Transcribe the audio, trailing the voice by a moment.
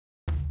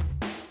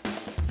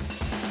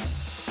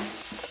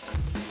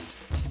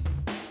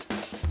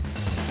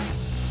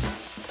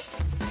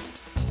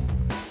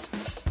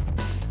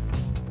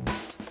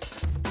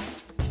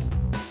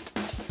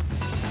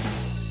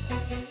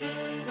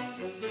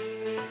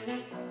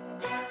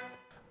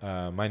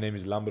My name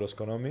is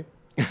Konomi.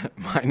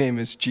 My name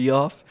is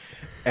Geoff,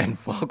 and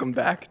welcome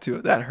back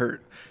to that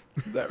hurt.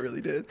 That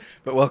really did.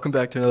 But welcome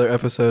back to another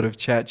episode of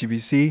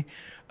ChatGBC.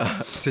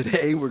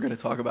 Today we're going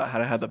to talk about how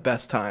to have the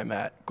best time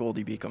at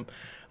Goldey-Beacom.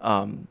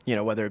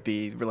 Whether it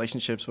be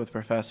relationships with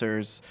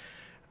professors,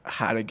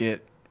 how to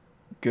get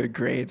good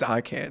grades.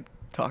 I can't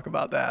talk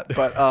about that.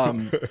 But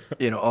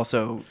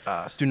also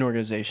student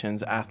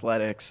organizations,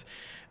 athletics,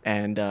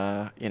 and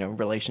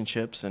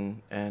relationships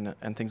and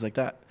things like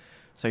that.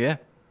 So yeah,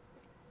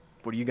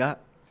 what do you got?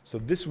 So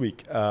this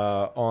week,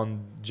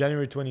 on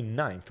January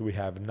 29th, we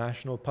have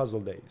National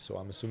Puzzle Day. So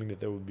I'm assuming that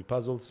there will be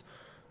puzzles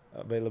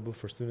available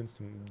for students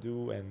to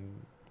do.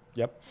 And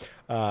yep.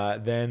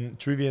 Then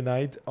Trivia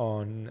Night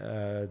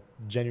on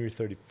January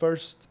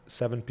 31st,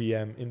 7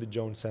 p.m. in the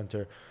Jones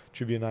Center.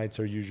 Trivia nights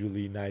are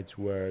usually nights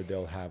where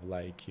they'll have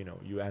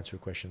you answer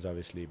questions,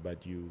 obviously,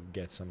 but you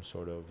get some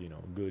sort of,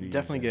 goodies.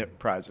 Definitely get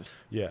prizes.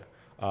 Yeah.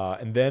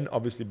 And then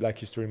obviously Black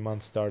History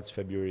Month starts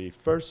February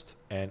 1st.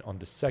 And on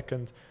the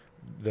 2nd,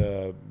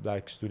 the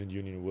Black Student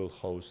Union will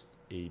host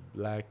a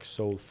Black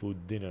Soul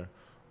Food dinner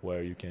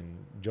where you can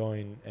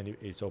join, and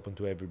it's open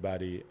to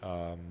everybody.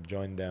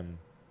 Join them.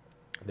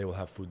 They will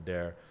have food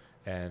there.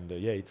 And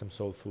eat some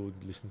soul food,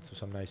 listen to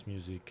some nice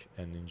music,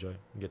 and enjoy,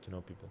 get to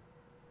know people.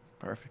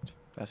 Perfect.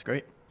 That's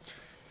great.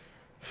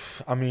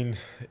 I mean,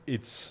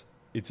 it's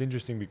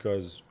interesting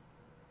because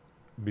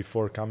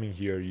before coming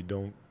here, you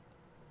don't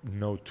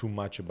know too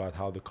much about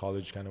how the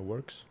college kind of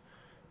works.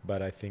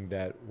 But I think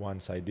that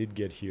once I did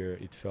get here,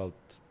 it felt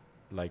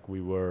like we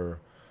were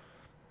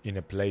in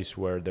a place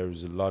where there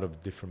was a lot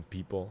of different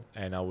people,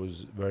 and I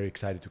was very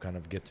excited to kind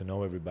of get to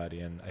know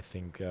everybody. And I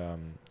think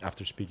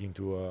after speaking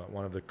to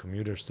one of the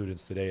commuter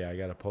students today, I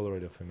got a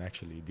Polaroid of him,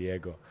 actually,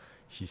 Diego.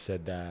 He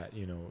said that,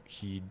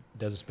 he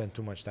doesn't spend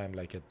too much time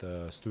like at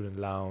the student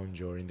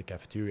lounge or in the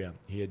cafeteria.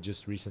 He had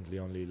just recently,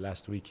 only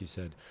last week, he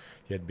said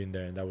he had been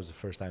there, and that was the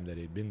first time that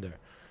he'd been there.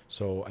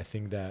 So I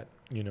think that,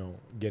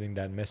 getting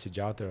that message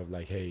out there of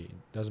like, hey,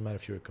 it doesn't matter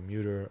if you're a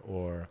commuter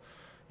or,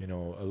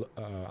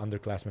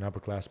 underclassman,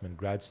 upperclassman,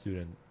 grad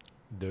student,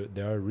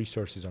 there are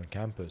resources on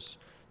campus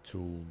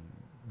to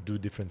do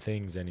different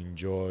things and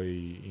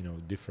enjoy,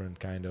 different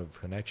kind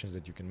of connections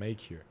that you can make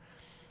here.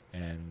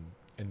 And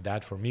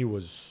that for me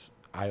was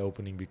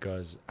eye-opening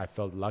because I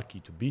felt lucky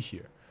to be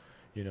here.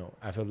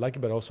 I felt lucky,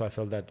 but also I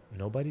felt that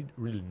nobody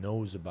really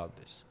knows about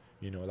this.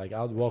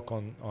 I'll walk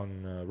on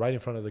right in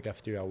front of the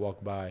cafeteria, I'll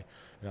walk by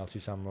and I'll see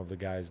some of the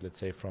guys, let's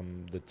say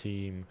from the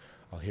team,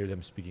 I'll hear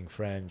them speaking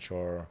French,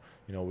 or,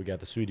 we got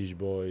the Swedish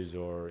boys,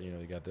 or, you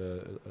got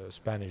the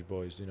Spanish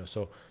boys,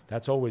 so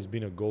that's always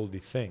been a Goldie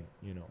thing,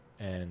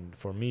 and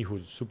for me,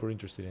 who's super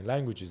interested in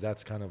languages,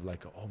 that's kind of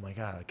like, oh my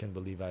God, I can't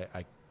believe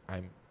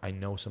I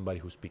know somebody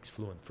who speaks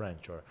fluent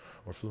French or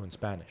fluent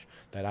Spanish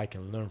that I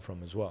can learn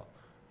from as well,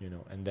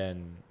 and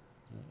then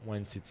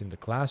once it's in the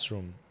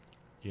classroom,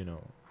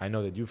 I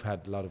know that you've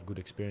had a lot of good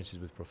experiences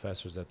with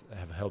professors that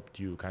have helped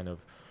you kind of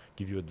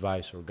give you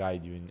advice or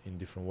guide you in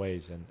different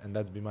ways. And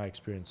that's been my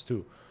experience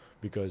too,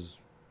 because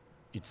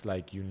it's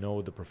like,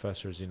 the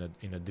professors in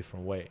a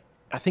different way.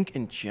 I think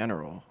in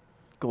general,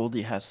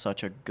 Goldie has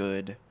such a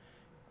good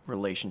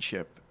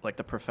relationship. Like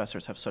the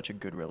professors have such a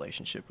good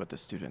relationship with the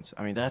students.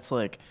 I mean, that's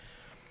like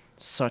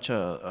such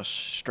a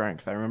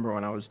strength. I remember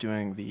when I was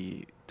doing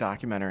the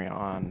documentary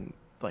on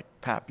like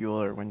Pat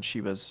Bueller when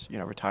she was,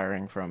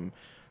 retiring from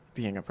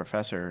being a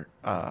professor,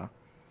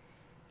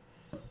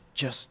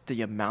 just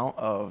the amount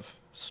of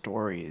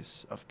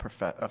stories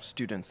of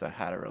students that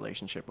had a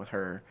relationship with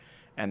her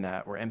and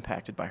that were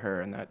impacted by her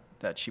and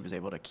that she was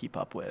able to keep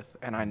up with.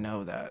 And I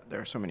know that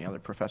there are so many other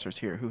professors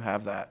here who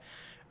have that.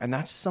 And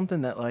that's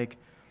something that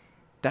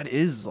that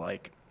is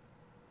like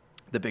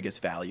the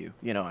biggest value,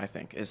 I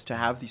think, is to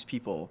have these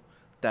people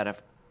that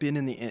have been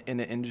in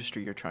the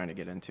industry you're trying to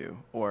get into,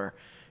 or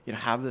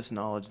have this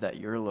knowledge that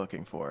you're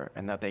looking for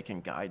and that they can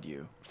guide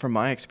you. From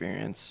my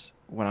experience,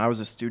 when I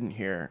was a student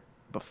here,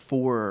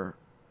 before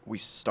we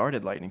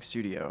started Lightning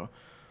Studio,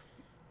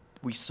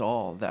 we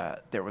saw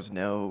that there was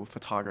no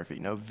photography,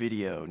 no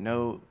video,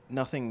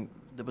 nothing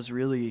that was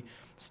really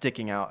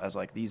sticking out as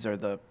like, these are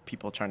the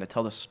people trying to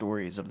tell the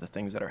stories of the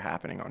things that are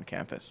happening on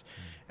campus.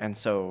 And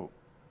so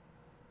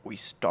we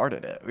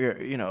started it.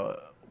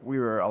 We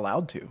were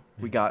allowed to.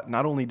 We got,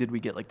 not only did we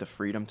get like the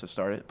freedom to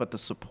start it, but the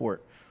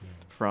support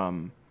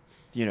from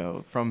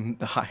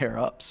the higher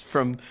ups.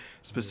 From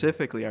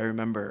specifically, I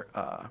remember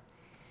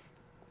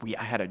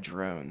I had a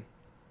drone,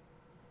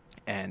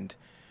 and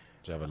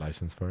do you have a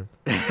license for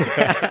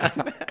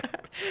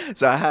it?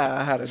 So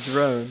I had a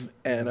drone,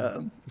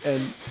 and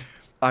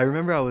I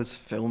remember I was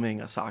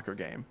filming a soccer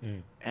game,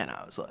 and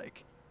I was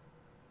like,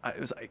 it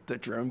was like the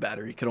drone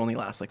battery could only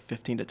last like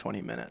 15 to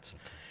 20 minutes.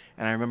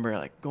 And I remember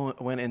like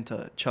went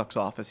into Chuck's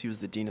office. He was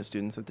the dean of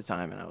students at the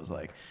time, and I was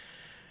like,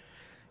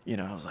 I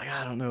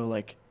don't know,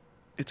 like,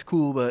 it's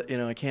cool, but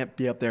I can't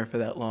be up there for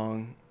that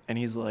long. And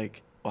he's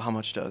like, well, how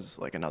much does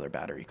like another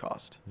battery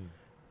cost?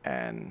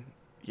 And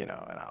and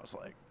I was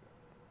like,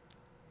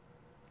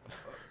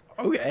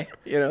 okay,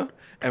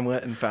 and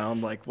went and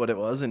found like what it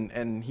was,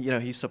 and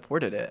he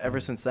supported it ever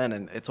since then,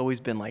 and it's always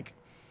been like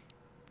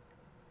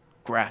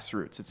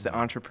grassroots. It's the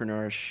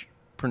entrepreneur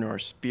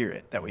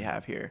spirit that we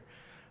have here,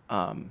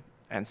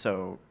 and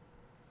so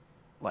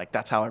like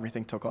that's how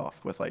everything took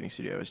off with Lightning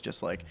Studio. It's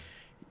just like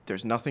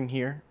there's nothing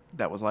here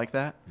that was like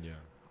that. Yeah.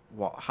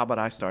 Well, how about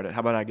I start it? How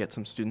about I get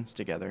some students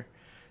together?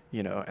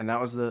 And that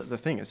was the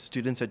thing is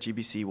students at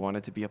GBC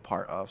wanted to be a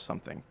part of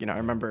something. I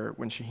remember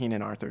when Shaheen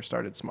and Arthur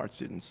started Smart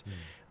Students,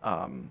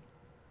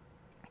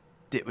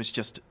 it was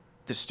just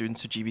the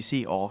students at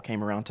GBC all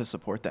came around to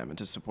support them and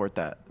to support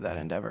that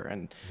endeavor.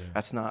 And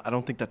I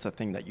don't think that's a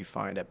thing that you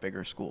find at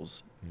bigger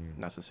schools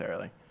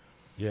necessarily.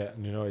 Yeah,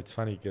 it's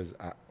funny because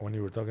when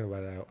you were talking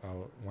about it,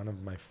 one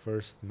of my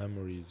first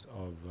memories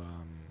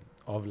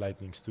of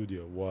Lightning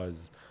Studio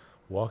was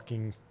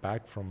walking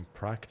back from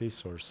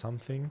practice or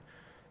something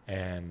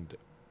and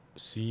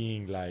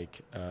seeing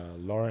like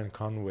Lauren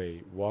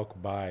Conway walk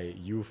by,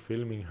 you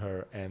filming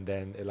her, and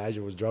then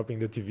Elijah was dropping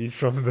the TVs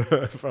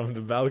from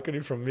the balcony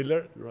from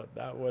Miller.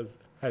 That was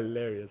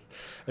hilarious.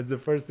 It's the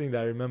first thing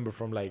that I remember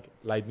from like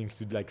Lightning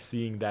Studio, like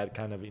seeing that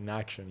kind of in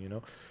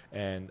action,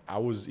 and I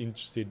was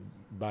interested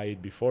by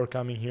it before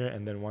coming here,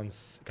 and then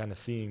once kind of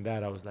seeing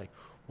that, I was like,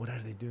 what are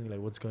they doing?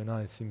 Like, what's going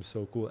on? It seems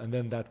so cool. And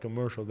then that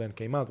commercial then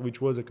came out, which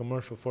was a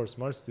commercial for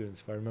Smart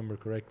Students, if I remember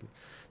correctly,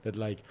 that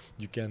like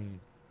you can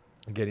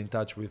get in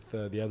touch with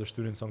the other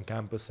students on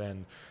campus,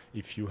 and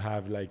if you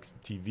have like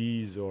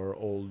TVs or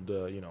old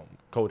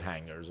coat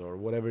hangers or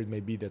whatever it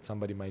may be that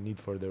somebody might need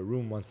for their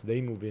room once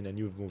they move in and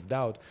you've moved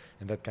out,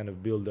 and that kind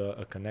of build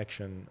a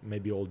connection,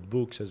 maybe old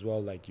books as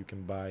well, like you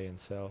can buy and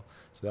sell.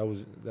 So that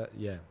was that.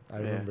 I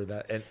remember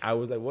that, and I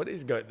was like, what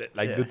is going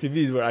like the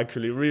TVs were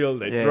actually real,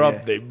 they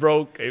dropped, they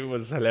broke, it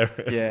was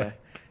hilarious.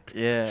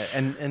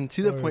 And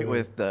to the point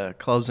with the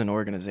clubs and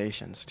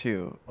organizations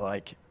too,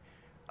 like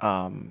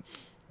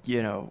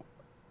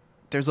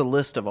there's a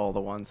list of all the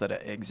ones that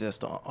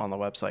exist on the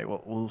website.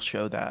 We'll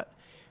show that.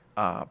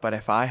 But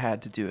if I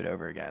had to do it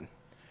over again,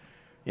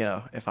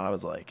 if I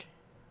was like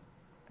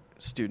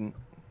student,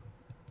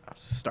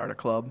 start a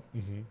club,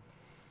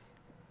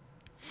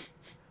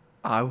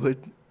 I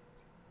would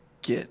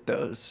get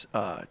those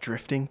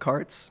drifting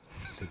carts.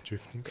 The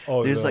drifting?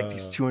 There's like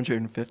these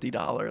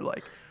 $250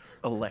 like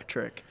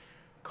electric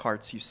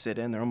carts you sit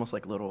in. They're almost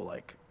like little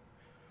like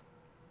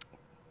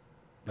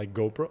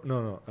GoPro?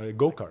 No,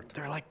 go-kart.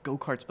 They're like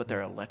go-karts, but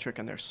they're electric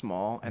and they're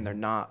small, and they're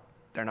not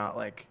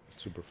like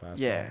super fast.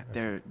 Yeah,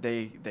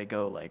 they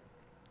go like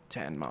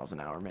 10 miles an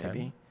hour maybe.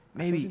 10?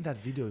 Maybe in that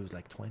video it was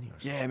like 20 or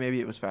something. Yeah, maybe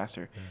it was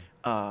faster.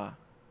 Yeah.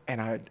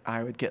 And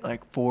I would get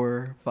like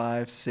 4,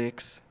 5,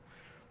 6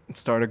 and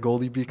start a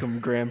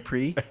Goldey-Beacom Grand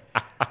Prix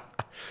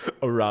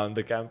around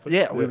the campus.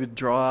 Yeah, we would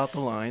draw out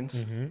the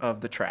lines of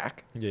the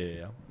track.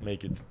 Yeah.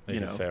 Make it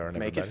fair on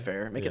make everybody. it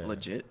fair, make it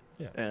legit.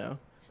 Yeah.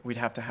 We'd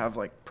have to have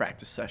like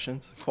practice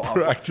sessions.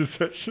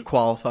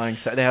 Qualifying.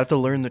 They have to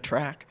learn the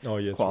track. Oh,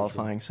 yeah.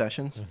 Qualifying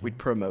sessions. We'd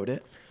promote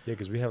it. Yeah,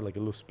 because we have like a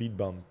little speed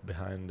bump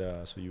behind,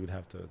 so you would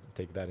have to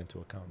take that into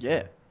account.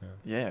 Yeah.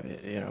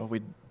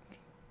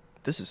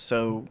 This is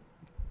so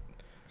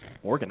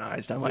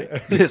organized. I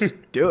might just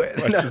do it.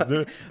 Just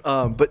do it.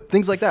 But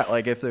things like that,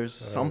 like if there's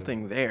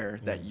something there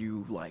that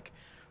you like,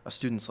 a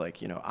student's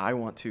like, I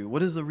want to.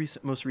 What is the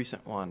most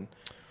recent one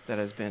that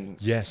has been?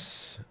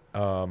 Yes.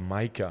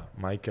 Micah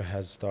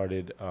has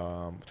started,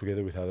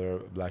 together with other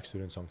black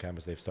students on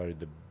campus, they've started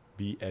the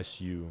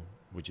BSU,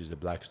 which is the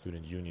Black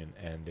Student Union,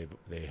 and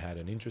they had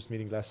an interest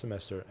meeting last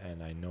semester,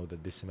 and I know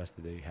that this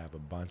semester they have a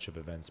bunch of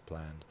events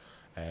planned.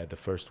 The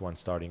first one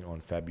starting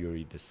on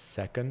February the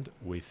 2nd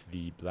with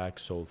the Black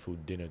Soul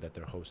Food Dinner that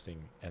they're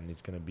hosting, and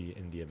it's going to be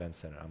in the event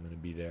center. I'm going to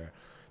be there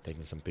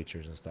taking some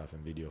pictures and stuff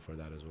and video for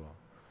that as well.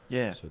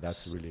 Yeah. So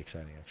that's really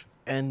exciting, actually.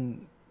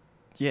 And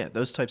yeah,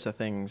 those types of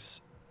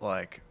things,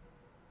 like,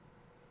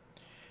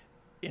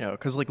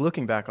 because like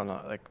looking back on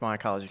like my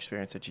college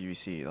experience at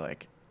GBC,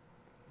 like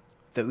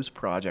those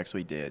projects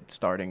we did,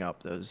 starting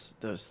up those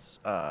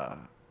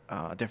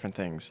different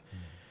things,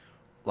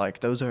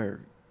 like those are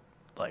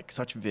like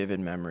such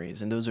vivid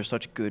memories, and those are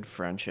such good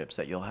friendships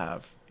that you'll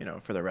have,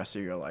 for the rest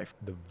of your life.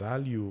 The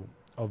value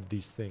of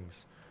these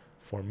things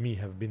for me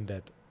have been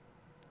that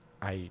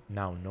I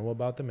now know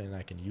about them and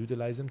I can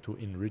utilize them to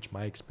enrich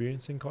my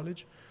experience in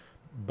college.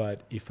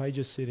 But if I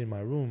just sit in my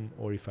room,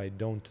 or if I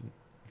don't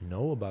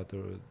know about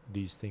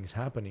these things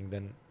happening,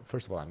 then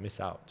first of all I miss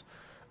out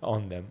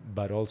on them,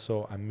 but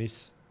also I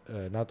miss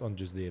not on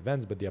just the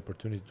events, but the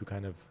opportunity to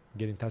kind of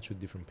get in touch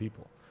with different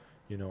people,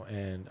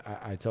 and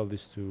I tell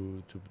this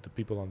to the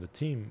people on the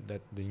team, that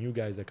the new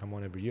guys that come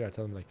on every year, I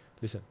tell them like,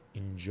 listen,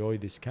 enjoy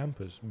this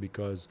campus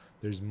because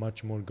there's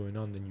much more going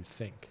on than you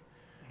think.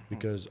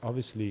 Because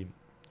obviously,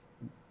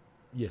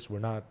 yes, we're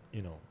not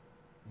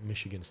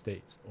Michigan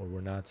State, or we're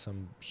not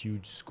some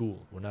huge school,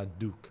 we're not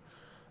Duke,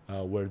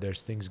 where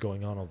there's things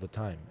going on all the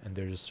time and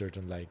there's a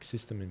certain like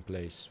system in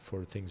place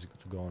for things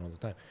to go on all the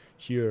time.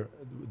 Here,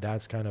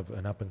 that's kind of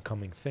an up and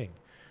coming thing,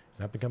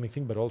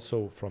 but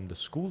also from the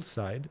school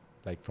side,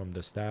 like from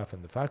the staff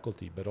and the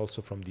faculty, but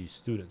also from the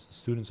students. The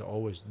students are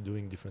always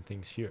doing different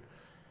things here,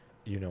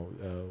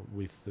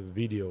 with the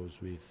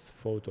videos, with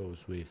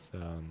photos, with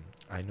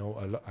I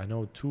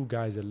know two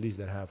guys at least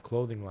that have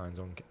clothing lines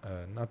on,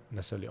 not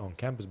necessarily on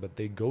campus, but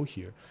they go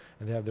here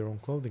and they have their own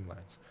clothing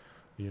lines.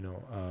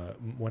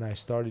 When I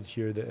started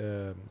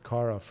here,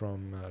 Cara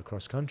from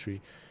cross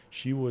country,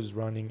 she was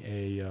running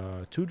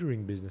a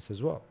tutoring business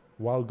as well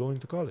while going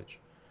to college,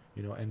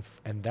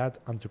 and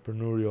that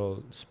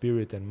entrepreneurial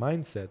spirit and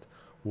mindset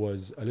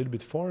was a little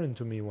bit foreign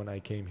to me when I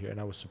came here, and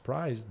I was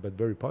surprised, but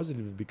very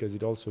positive, because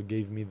it also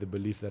gave me the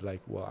belief that, like,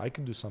 well, I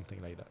can do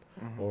something like that,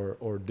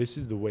 or this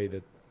is the way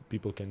that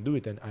people can do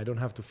it, and I don't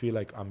have to feel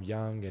like I'm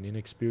young and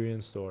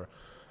inexperienced, or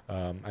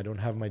I don't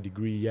have my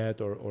degree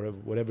yet, or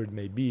whatever it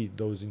may be,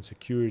 those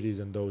insecurities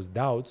and those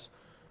doubts,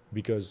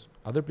 because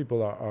other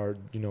people are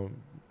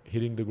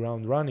hitting the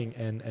ground running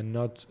and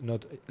not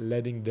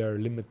letting their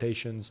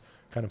limitations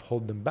kind of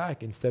hold them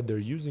back. Instead, they're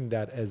using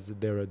that as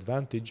their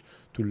advantage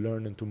to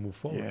learn and to move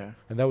forward. Yeah.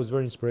 And that was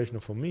very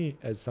inspirational for me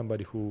as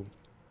somebody who,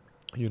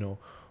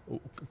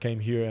 came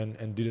here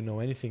and didn't know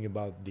anything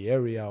about the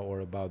area or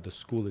about the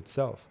school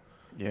itself.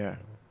 Yeah,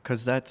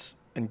 because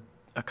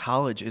a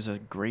college is a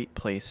great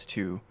place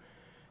to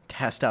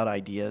test out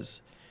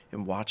ideas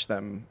and watch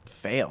them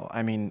fail.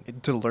 I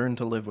mean, to learn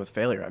to live with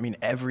failure. I mean,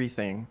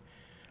 everything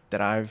that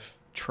I've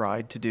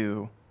tried to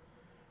do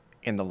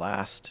in the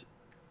last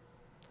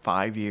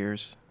 5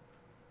 years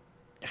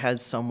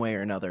has some way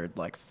or another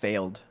like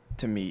failed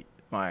to meet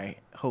my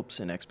hopes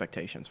and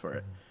expectations for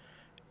it.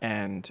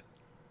 And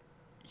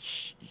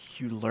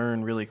you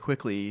learn really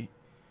quickly,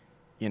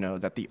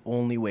 that the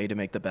only way to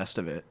make the best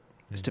of it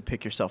is to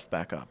pick yourself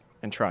back up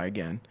and try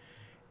again.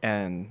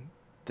 And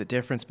the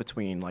difference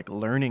between like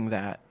learning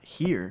that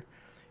here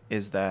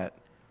is that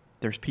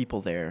there's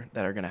people there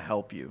that are going to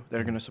help you,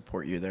 that are going to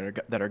support you,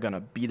 that are going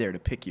to be there to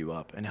pick you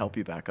up and help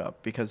you back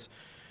up. Because,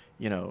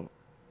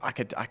 I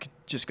could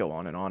just go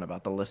on and on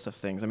about the list of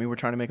things. I mean, we're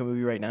trying to make a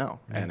movie right now,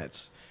 and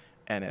it's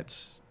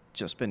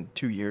just been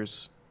 2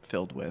 years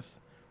filled with,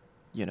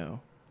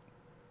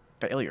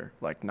 failure,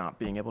 like not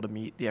being able to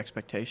meet the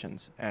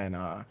expectations,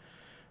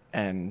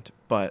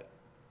 but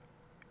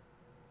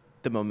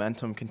the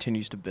momentum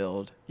continues to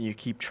build. You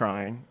keep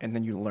trying, and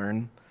then you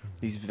learn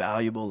these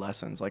valuable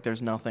lessons. Like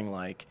there's nothing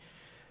like,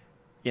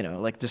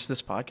 like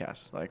this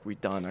podcast. Like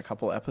we've done a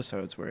couple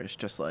episodes where it's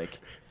just like,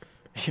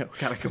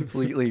 gotta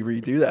completely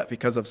redo that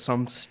because of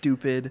some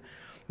stupid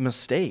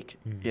mistake,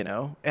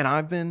 And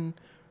I've been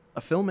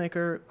a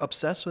filmmaker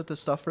obsessed with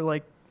this stuff for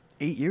like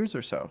 8 years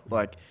or so.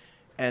 Like,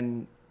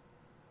 and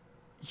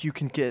you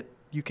can get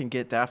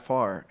that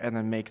far and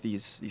then make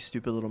these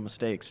stupid little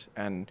mistakes,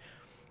 and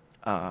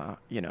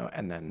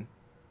and then,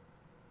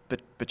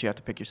 but you have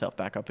to pick yourself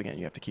back up again.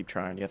 You have to keep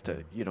trying. You have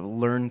to,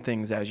 learn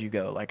things as you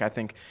go. Like I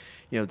think,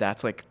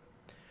 that's like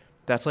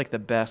the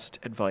best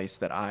advice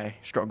that I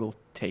struggle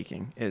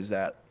taking is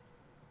that,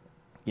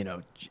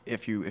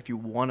 if you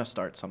want to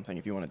start something,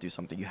 if you want to do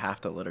something, you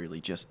have to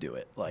literally just do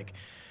it. Like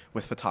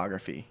with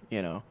photography,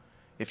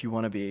 if you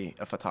want to be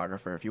a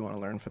photographer, if you want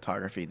to learn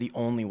photography, the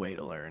only way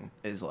to learn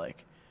is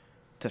like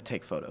to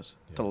take photos,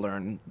 to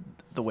learn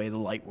the way the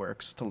light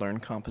works, to learn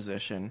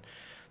composition,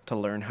 to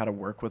learn how to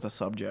work with a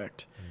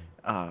subject,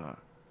 and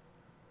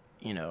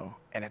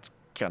it's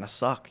gonna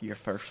suck. Your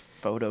first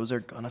photos are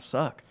gonna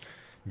suck.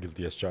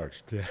 Guilty as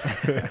charged.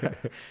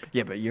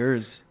 Yeah, but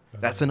yours,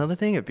 that's another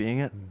thing of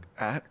being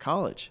at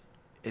college,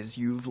 is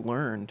you've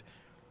learned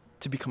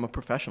to become a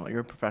professional. You're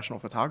a professional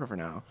photographer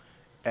now,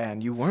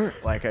 and you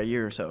weren't like a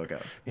year or so ago,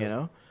 I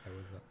was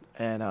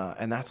not.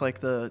 And that's like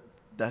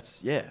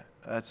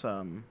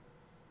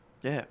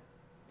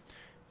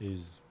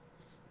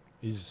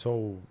is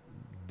so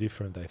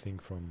different, I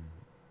think, from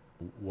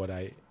what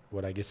I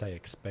guess I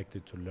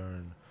expected to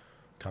learn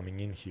coming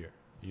in here.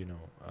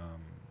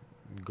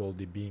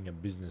 Goldey being a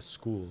business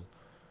school,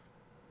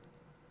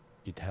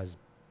 it has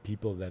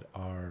people that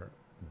are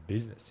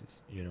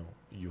businesses.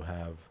 You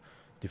have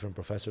different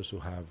professors who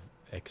have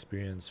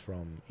experience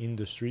from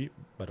industry,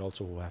 but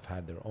also who have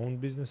had their own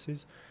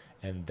businesses,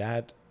 and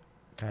that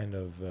kind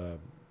of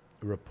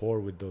rapport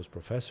with those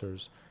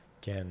professors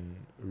can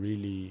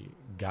really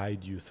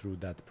guide you through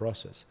that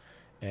process,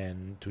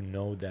 and to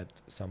know that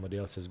somebody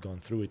else has gone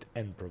through it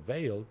and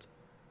prevailed,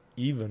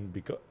 even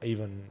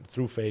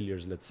through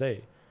failures, let's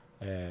say,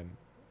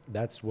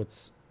 that's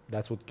what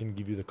can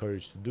give you the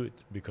courage to do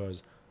it.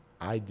 Because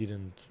I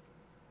didn't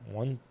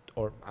want,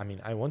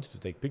 I wanted to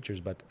take pictures,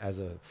 but as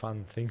a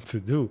fun thing to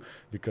do,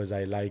 because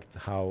I liked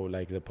how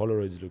like the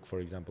Polaroids look, for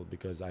example,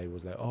 because I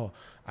was like, oh,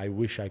 I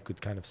wish I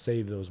could kind of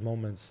save those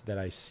moments that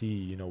I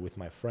see, with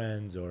my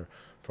friends, or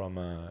from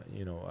a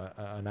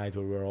night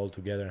where we're all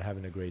together and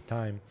having a great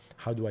time.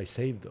 How do I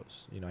save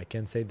those? I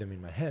can't save them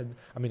in my head.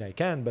 I mean, I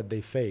can, but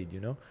they fade,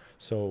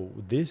 So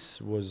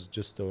this was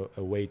just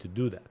a way to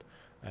do that.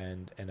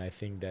 And I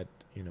think that,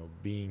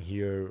 being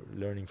here,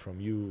 learning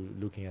from you,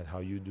 looking at how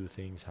you do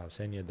things, how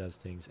Senya does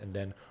things, and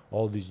then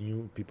all these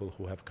new people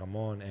who have come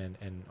on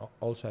and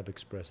also have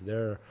expressed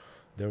their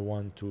they're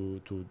one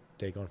to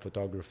take on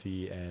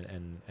photography,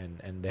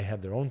 and they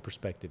have their own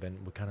perspective, and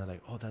we're kind of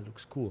like, oh, that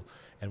looks cool,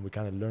 and we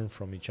kind of learn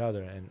from each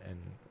other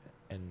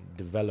and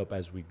develop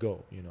as we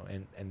go, you know,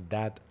 and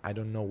that I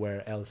don't know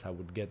where else I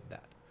would get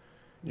that.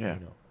 Yeah.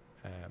 You know,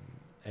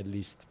 at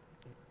least,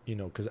 you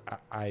know, because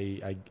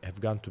I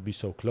have gone to be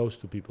so close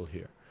to people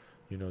here,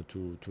 you know,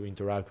 to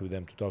interact with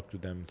them, to talk to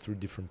them through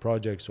different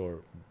projects or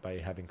by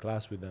having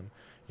class with them,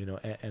 you know,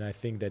 and I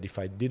think that if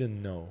I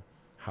didn't know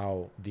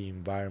how the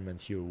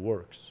environment here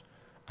works,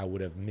 I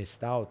would have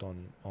missed out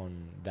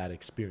on that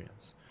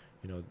experience.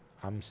 You know,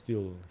 I'm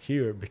still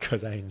here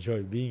because I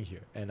enjoy being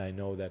here, and I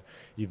know that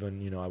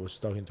even, you know, I was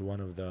talking to one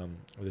of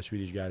the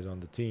Swedish guys on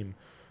the team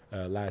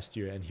last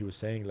year, and he was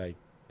saying like,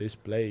 this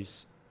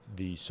place,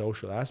 the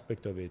social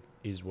aspect of it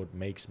is what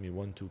makes me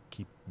want to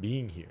keep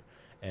being here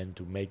and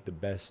to make the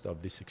best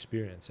of this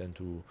experience, and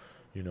to,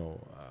 you know,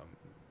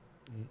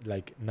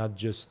 like not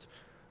just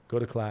go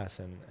to class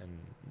and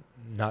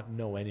not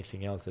know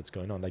anything else that's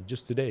going on. Like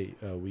just today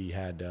we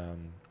had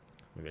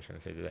maybe I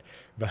shouldn't say today,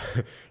 but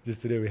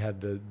just today we had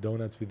the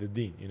donuts with the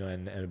dean, you know,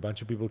 and a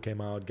bunch of people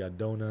came out, got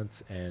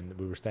donuts, and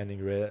we were standing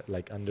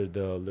like under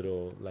the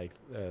little like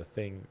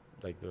thing,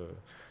 like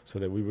so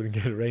that we wouldn't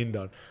get rained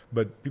on.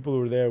 But people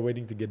were there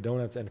waiting to get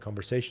donuts, and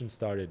conversation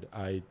started.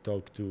 I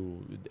talked to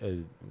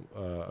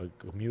a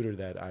commuter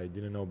that I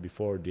didn't know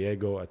before,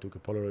 Diego. I took a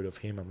Polaroid of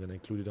him. I'm going to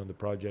include it on the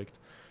project.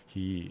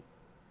 He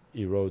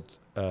wrote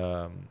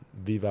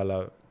Viva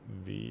la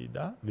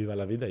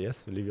vida,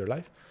 yes, live your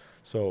life.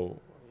 So,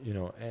 you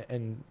know,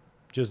 and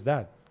just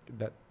that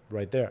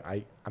right there,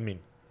 I mean,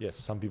 yes,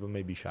 some people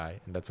may be shy,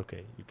 and that's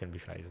okay. You can be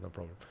shy, it's no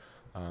problem.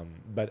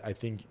 But I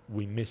think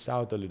we miss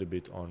out a little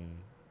bit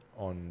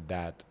on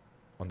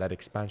that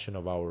expansion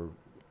of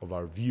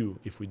our view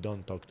if we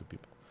don't talk to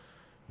people,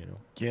 you know.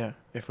 Yeah,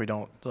 if we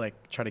don't like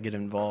try to get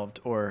involved,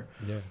 or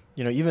Yeah.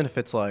 you know, even if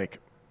it's like,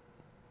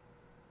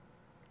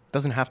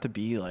 doesn't have to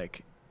be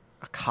like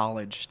a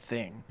college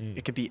thing.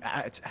 It could be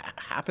it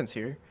happens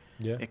here.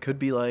 Yeah. It could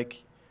be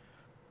like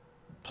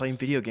playing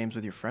video games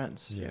with your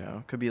friends. Yeah. You know,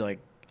 it could be like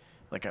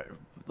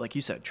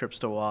you said, trips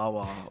to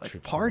Wawa, like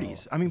Trips to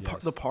parties. Wawa, I mean,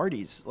 yes. the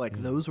parties,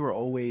 like those were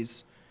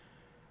always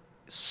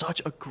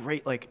such a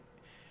great, like,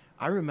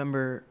 I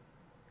remember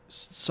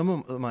some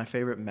of my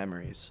favorite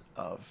memories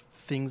of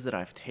things that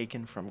I've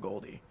taken from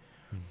Goldey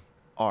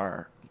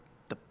are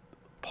the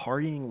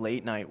partying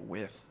late night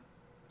with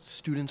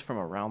students from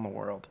around the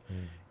world,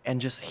 and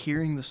just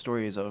hearing the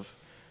stories of,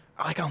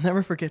 like, I'll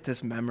never forget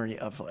this memory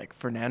of like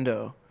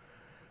Fernando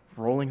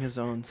rolling his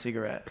own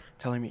cigarette,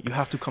 telling me, you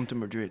have to come to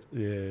Madrid.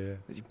 Yeah.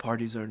 The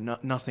parties are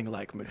nothing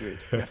like Madrid.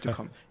 You have to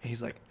come. And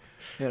he's like,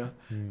 you know,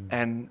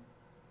 and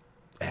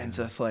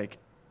just like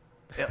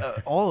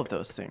all of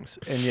those things.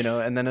 And, you know,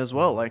 and then as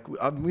well, like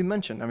we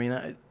mentioned, I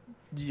mean,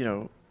 you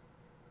know,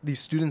 these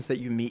students that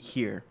you meet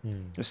here,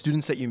 the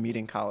students that you meet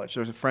in college,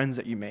 there's the friends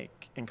that you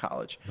make in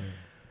college,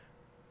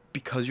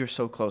 because you're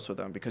so close with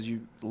them, because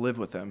you live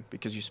with them,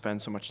 because you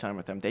spend so much time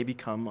with them, they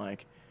become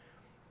like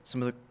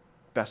some of the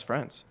best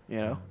friends, you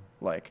know.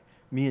 Like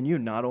me and you,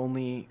 not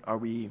only are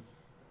we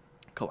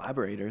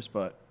collaborators,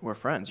 but we're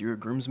friends. You were a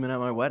groomsman at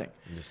my wedding.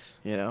 Yes.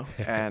 You know,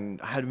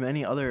 and I had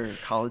many other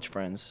college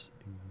friends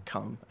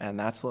come, and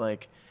that's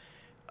like,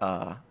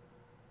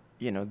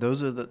 you know,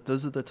 those are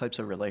the types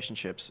of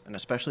relationships, and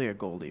especially at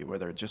Goldey, where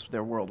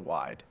they're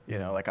worldwide. You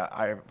know, like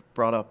I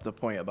brought up the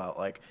point about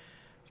like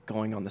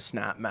going on the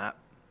Snap Map,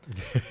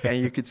 and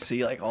you could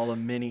see like all the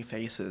many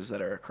faces that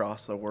are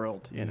across the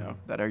world, you know,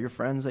 that are your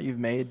friends that you've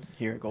made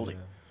here at Goldey.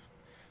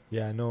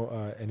 Yeah, I know,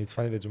 and it's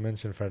funny that you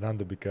mentioned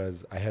Fernando,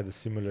 because I had a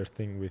similar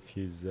thing with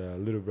his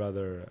little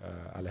brother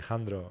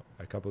Alejandro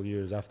a couple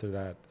years after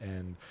that,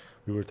 and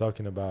we were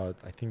talking about,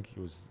 I think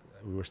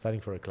we were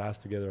studying for a class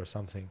together or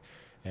something,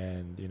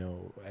 and, you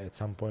know, at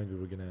some point we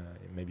were gonna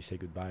maybe say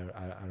goodbye.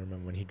 I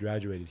remember when he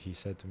graduated, he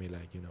said to me,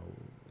 like, you know,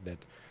 that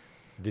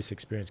this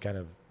experience kind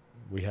of,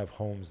 we have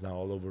homes now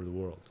all over the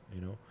world,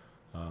 you know.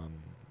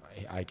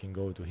 I can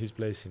go to his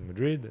place in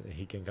Madrid,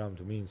 he can come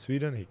to me in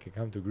Sweden, he can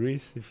come to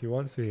Greece if he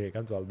wants to, he can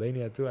come to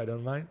Albania too, I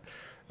don't mind.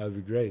 That'd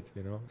be great,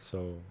 you know.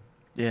 So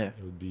yeah,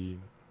 it would be,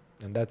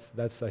 and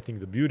that's I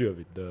think the beauty of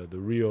it, the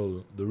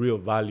real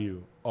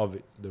value of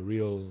it, the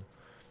real,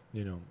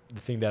 you know, the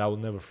thing that I will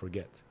never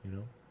forget, you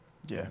know.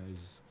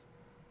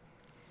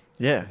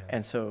 Yeah.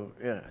 And so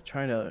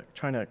trying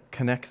to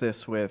connect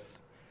this with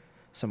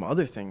some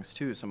other things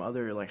too, some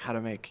other, like, how to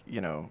make, you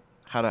know,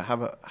 how to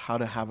have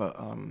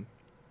a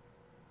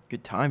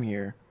good time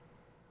here.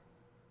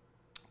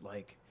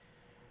 Like,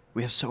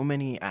 we have so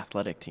many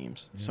athletic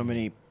teams, so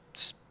many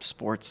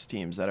sports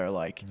teams that are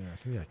like, I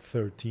think like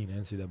 13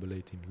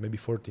 NCAA teams, maybe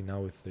 14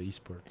 now with the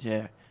esports.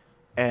 Yeah,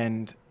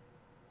 and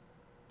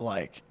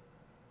like,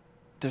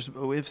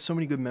 we have so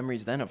many good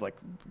memories then of like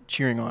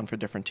cheering on for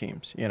different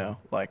teams, you know,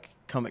 like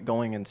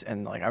going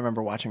and like I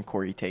remember watching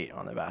Corey Tate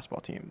on the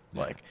basketball team,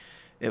 like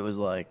it was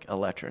like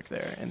electric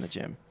there in the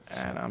gym,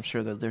 and I'm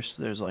sure that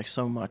there's like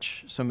so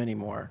many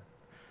more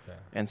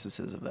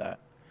instances of that.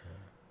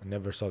 I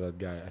never saw that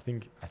guy. I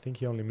think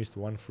he only missed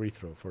one free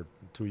throw for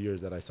 2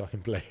 years that I saw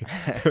him play.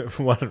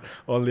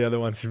 All the other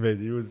ones he made,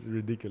 he was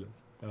ridiculous.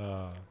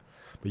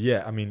 But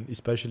yeah, I mean,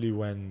 especially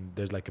when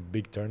there's like a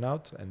big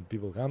turnout and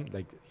people come,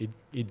 like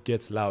it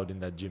gets loud in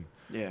that gym.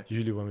 Yeah.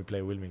 Usually when we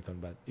play Wilmington,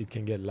 but it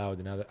can get loud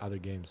in other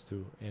games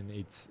too. And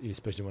it's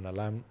especially when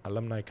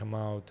alumni come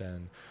out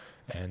and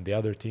the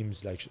other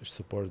teams like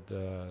support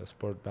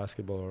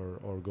basketball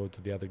or go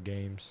to the other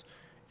games.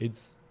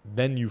 It's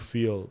then you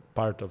feel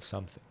part of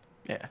something.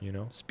 Yeah. You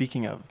know.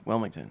 Speaking of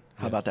Wilmington,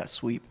 how about that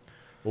sweep?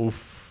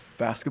 Oof.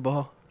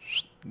 Basketball,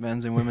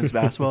 men's and women's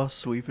basketball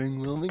sweeping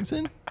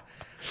Wilmington.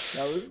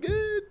 That was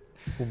good.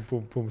 Boom,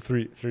 boom, boom.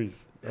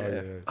 Threes.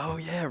 Yeah. Oh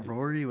yeah,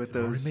 Rory with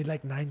Rory those. made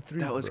like 9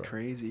 threes. That was bro.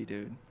 crazy,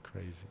 dude.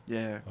 Crazy.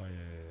 Yeah. Oh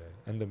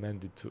yeah. And the men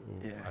did too.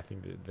 Yeah. I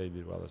think they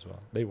did well as well.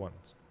 They won.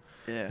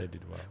 Yeah. They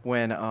did well.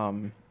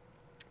 When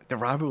the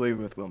rivalry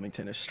with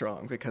Wilmington is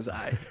strong because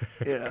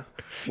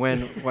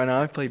when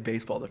I played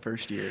baseball the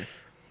first year,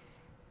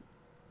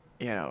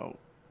 you know,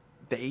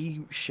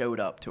 they showed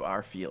up to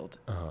our field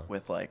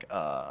with like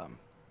a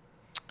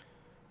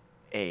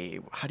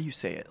how do you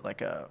say it,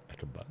 like a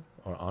bus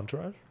or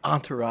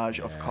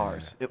entourage of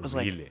cars. It was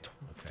really? like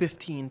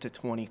 15 to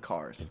 20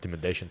 cars.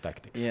 Intimidation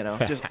tactics. You know,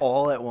 just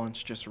all at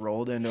once, just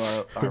rolled into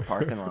our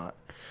parking lot.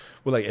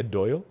 Well, like at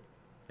Doyle.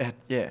 Yeah.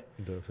 Yeah.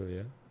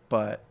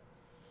 But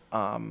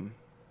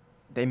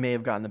they may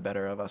have gotten the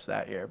better of us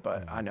that year,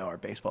 but I know our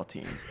baseball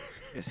team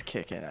is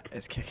kicking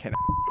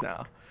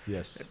now.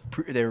 Yes.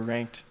 They were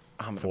ranked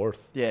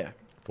fourth. Yeah.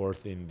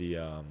 Fourth in the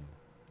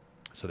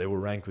so they were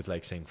ranked with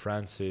like St.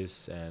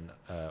 Francis and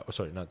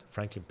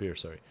Franklin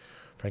Pierce and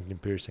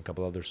a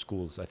couple other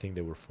schools. I think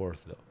they were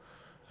fourth though.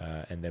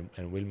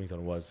 And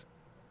Wilmington was,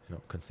 you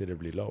know,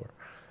 considerably lower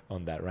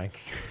on that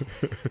ranking.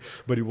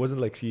 But it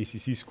wasn't like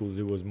CACC schools,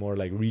 it was more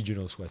like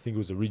regional school. I think it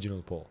was a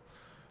regional poll.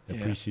 A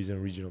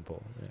preseason regional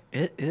poll.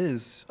 Yeah. It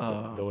is.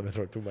 Don't want to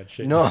throw too much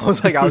shade. No, I was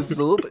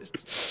a little bit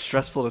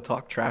stressful to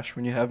talk trash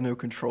when you have no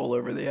control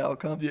over the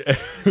outcome. Yeah,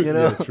 you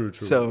know. Yeah, true.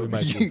 So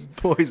you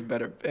boys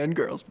and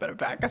girls better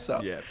back us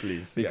up. Yeah,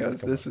 please.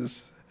 Because this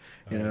is,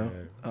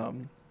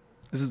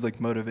 this is like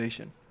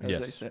motivation, as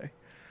they say.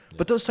 Yeah.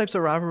 But those types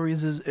of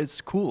rivalries it's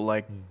cool.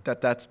 Like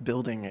that's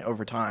building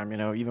over time. You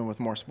know, even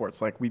with more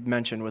sports, like we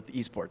mentioned with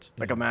esports.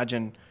 Like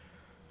imagine,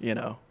 you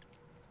know,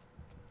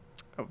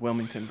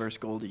 Wilmington versus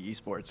Goldey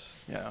esports,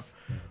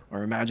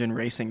 or imagine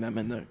racing them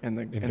in the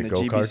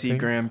GBC thing?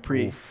 Grand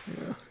Prix.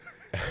 You know?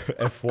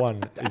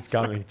 F1 is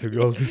coming to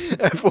Goldey.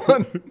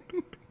 F1,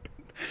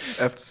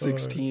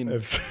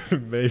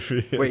 F16,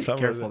 maybe. Wait,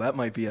 careful. That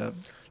might be a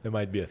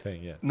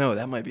thing. Yeah. No,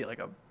 that might be like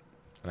an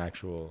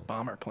actual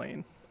bomber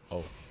plane.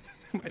 Oh,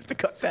 might have to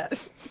cut that.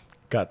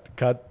 Cut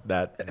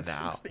that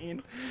F-16.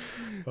 now.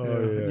 Oh,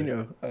 yeah. You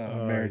know,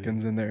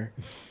 Americans and their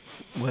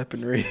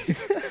weaponry.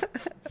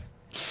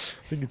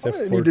 I think it's I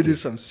F14. need to do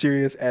some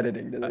serious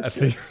editing to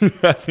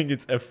this. I think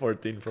it's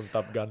F14 from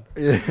Top Gun.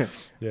 Yeah.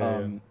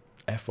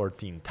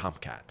 F14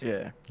 Tomcat.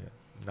 Yeah.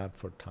 Not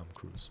for Tom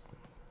Cruise.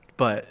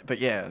 But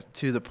yeah,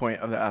 to the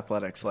point of the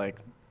athletics, like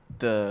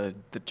the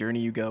journey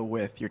you go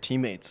with your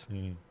teammates.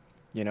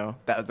 You know,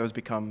 those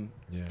become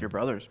your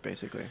brothers,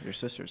 basically, your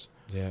sisters.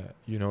 Yeah.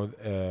 You know,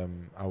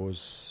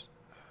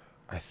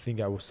 I think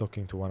I was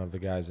talking to one of the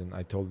guys and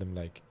I told him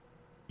like,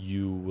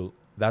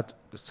 that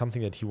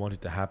something that he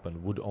wanted to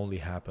happen would only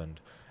happen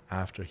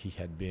after he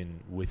had been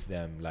with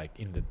them, like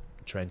in the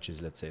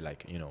trenches, let's say,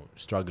 like, you know,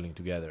 struggling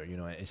together, you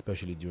know,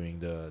 especially during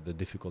the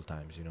difficult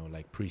times, you know,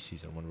 like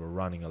preseason when we're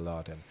running a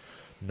lot and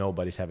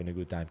nobody's having a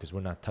good time because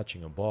we're not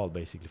touching a ball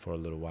basically for a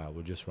little while.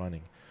 We're just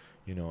running,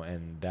 you know,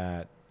 and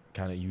that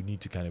kind of, you need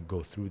to kind of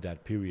go through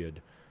that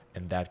period,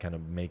 and that kind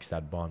of makes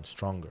that bond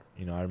stronger.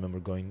 You know, I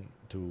remember going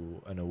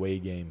to an away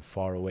game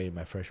far away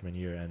my freshman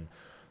year and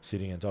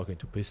sitting and talking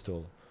to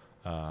Pistol,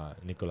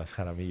 Nicolas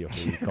Jaramillo,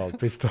 who we called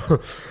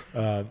Pistol,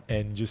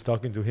 and just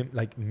talking to him.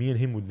 Like, me and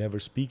him would never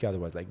speak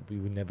otherwise. Like, we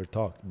would never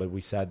talk, but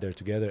we sat there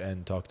together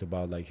and talked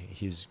about like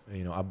his,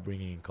 you know,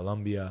 upbringing in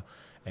Colombia,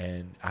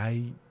 and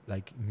I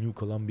like knew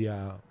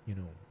Colombia, you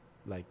know,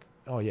 like,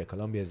 oh yeah,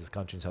 Colombia is a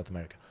country in South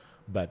America,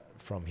 but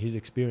from his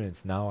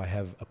experience now I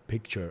have a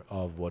picture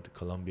of what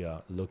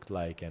Colombia looked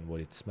like and what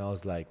it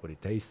smells like, what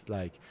it tastes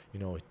like. You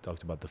know, he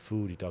talked about the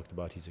food, he talked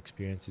about his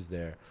experiences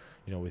there,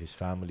 you know, with his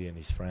family and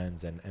his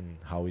friends, and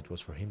how it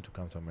was for him to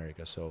come to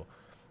America. So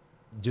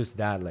just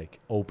that like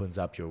opens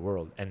up your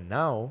world. And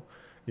now,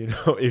 you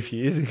know, if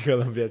he is in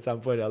Colombia at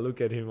some point, I'll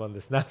look at him on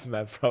the snap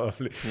map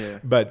probably. Yeah.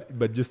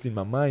 But just in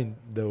my mind,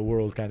 the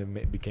world kind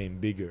of became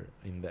bigger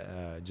in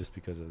the just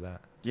because of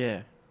that.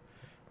 Yeah.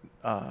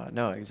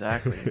 No,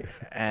 exactly.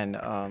 And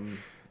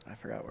I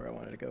forgot where I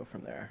wanted to go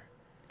from there.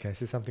 Can I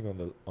say something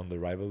on the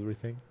rivalry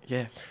thing?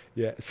 Yeah.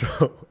 Yeah.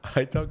 So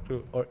I talked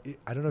to, or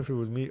I don't know if it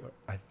was me, or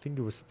I think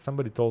it was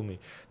somebody told me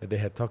that they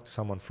had talked to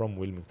someone from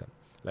Wilmington,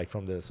 like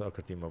from the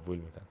soccer team of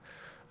Wilmington,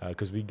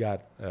 because we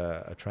got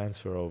a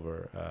transfer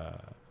over.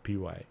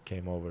 PY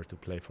came over to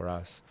play for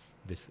us,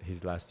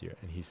 his last year,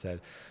 and he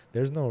said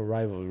there's no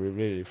rivalry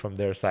really from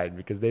their side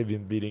because they've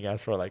been beating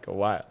us for like a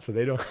while, so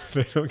they don't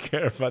they don't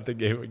care about the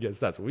game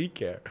against us. We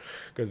care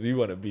because we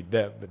want to beat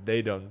them, but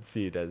they don't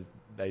see it as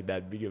like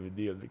that big of a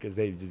deal because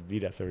they just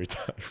beat us every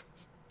time.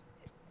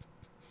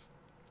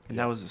 And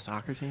that was the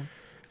soccer team?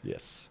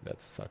 Yes,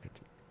 that's the soccer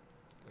team.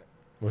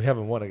 We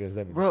haven't won against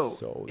them Bro, in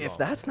so long. if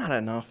that's not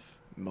enough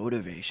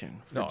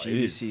motivation for No, it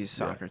GBC's is,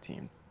 soccer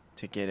team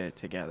to get it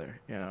together,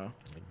 you know?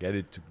 Get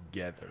it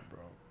together, bro.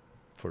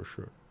 For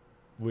sure.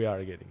 We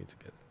are getting it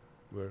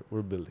together.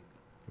 We're building.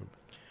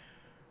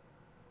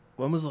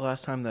 When was the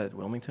last time that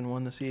Wilmington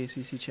won the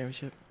CACC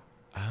championship?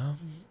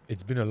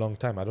 It's been a long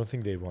time. I don't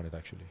think they've won it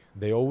actually.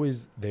 They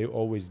always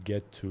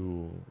get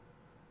to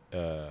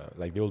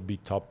like they'll be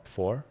top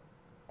 4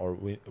 or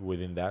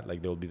within that,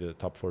 like they'll be the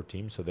top 4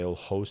 teams, so they'll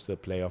host a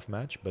playoff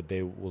match, but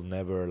they will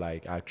never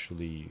like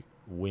actually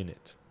win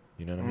it.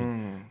 You know what I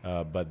mean?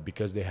 But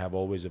because they have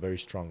always a very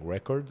strong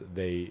record,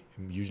 they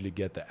usually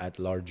get the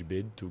at-large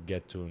bid to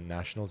get to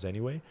nationals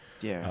anyway.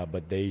 Yeah.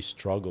 But they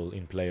struggle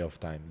in playoff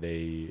time.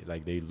 They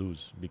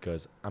lose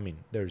because I mean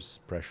there's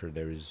pressure.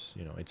 There is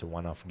it's a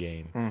one-off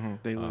game.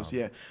 They lose,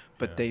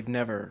 but they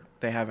haven't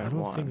I don't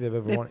won. think they've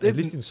ever won. At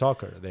least in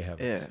soccer, they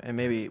haven't. Yeah, and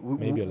maybe a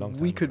long time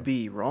we could ago.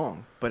 be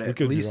wrong, but We at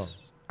could be least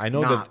wrong. I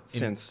know not that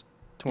since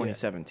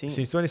 2017.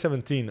 Since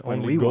 2017, When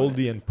only we won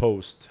Goldie and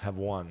Post have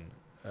won.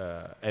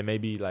 And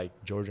maybe like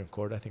George and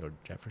Court, I think, or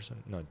Jefferson.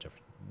 No,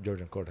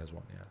 George and Court has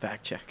won. Yeah.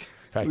 Fact check.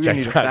 Fact We check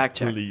need a that, fact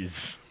check.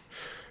 please.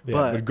 Yeah,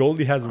 But but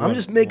Goldie has won. I'm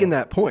just making more,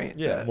 that point.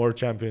 Yeah, that more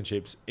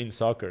championships in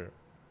soccer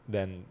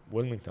than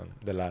Wilmington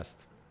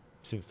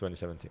since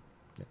 2017.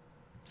 Yeah,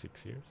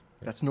 6 years.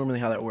 Yeah. That's normally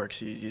how that works.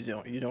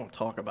 You don't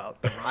talk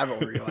about the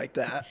rivalry like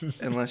that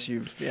unless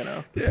you've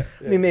Yeah.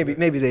 I mean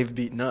maybe they've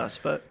beaten us,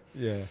 but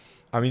Yeah.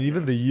 I mean,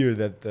 even the year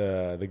that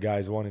the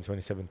guys won in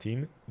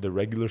 2017, the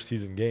regular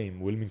season game,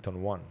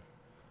 Wilmington won.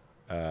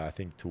 I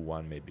think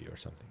 2-1 maybe or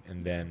something.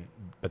 And then,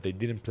 but they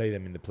didn't play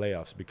them in the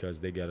playoffs because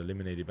they got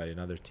eliminated by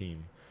another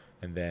team.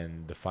 And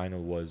then the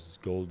final was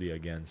Goldie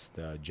against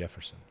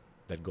Jefferson.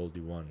 That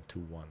Goldie won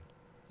 2-1.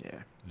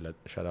 yeah.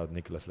 Shout out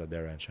Nicholas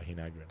Ladera and Shaheen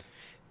Agren.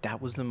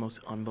 That was the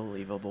most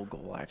unbelievable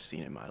goal I've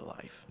seen in my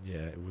life. Yeah,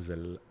 it was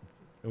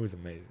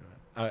amazing.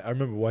 Man. I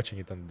remember watching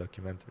it on the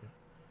documentary.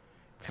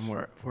 And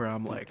where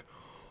I'm like,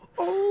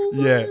 oh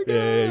my Yeah, God.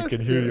 yeah, you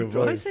can hear your Do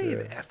voice. I say yeah.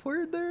 the F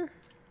word there?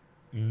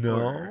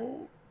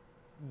 No,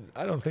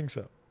 I don't think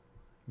so.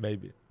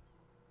 Maybe.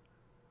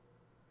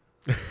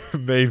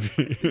 Maybe.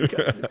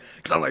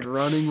 Because I'm like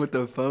running with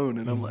the phone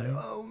and I'm like,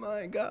 oh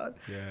my God.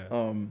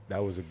 Yeah.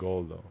 That was a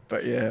goal though.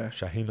 But yeah.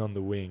 Shaheen on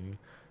the wing,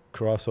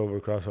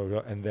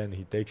 crossover, and then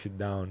he takes it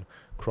down,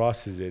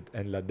 crosses it,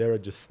 and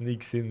Ladera just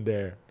sneaks in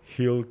there,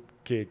 heel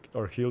kick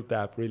or heel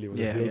tap. Really, it was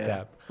a heel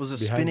tap. It was a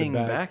behind the spinning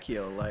back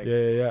heel, like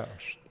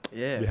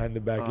yeah. Behind the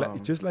back,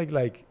 it's just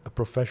like a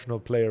professional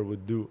player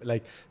would do.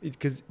 Like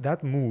because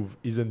that move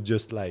isn't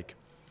just like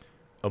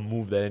a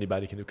move that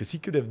anybody can do. Because he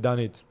could have done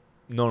it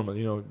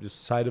normal,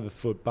 just side of the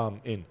foot,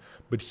 bam, in.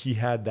 But he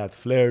had that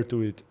flair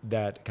to it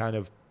that kind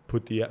of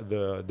put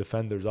the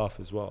defenders off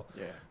as well.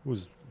 Yeah, it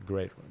was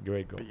great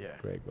goal. But yeah.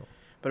 Great goal.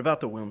 But about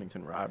the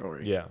Wilmington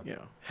rivalry,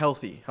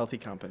 healthy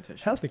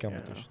competition. Healthy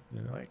competition.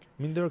 Like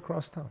I mean, they're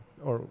across town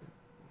or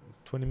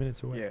 20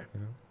 minutes away.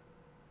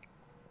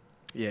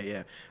 Yeah.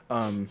 Yeah.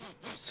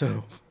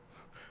 So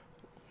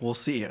we'll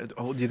see.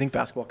 Do you think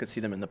basketball could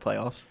see them in the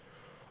playoffs?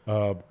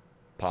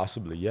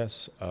 Possibly,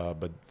 yes.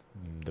 But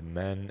the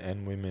men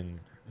and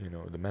women,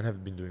 the men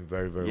have been doing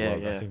very, very well.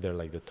 Yeah. I think they're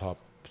like the top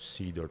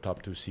seed or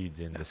top 2 seeds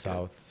in the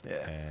South.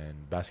 Yeah.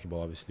 And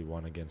basketball obviously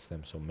won against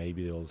them, so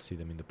maybe they'll see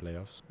them in the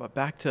playoffs. But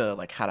back to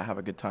like how to have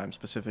a good time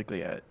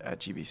specifically at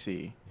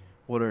GBC.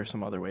 What are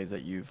some other ways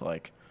that you've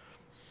like,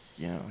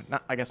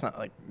 not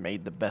like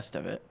made the best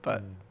of it,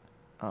 but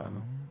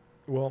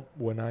well,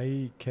 when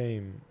I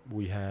came,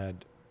 we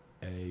had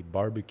a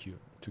barbecue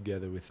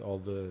together with all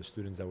the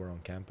students that were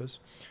on campus.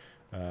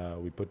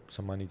 We put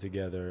some money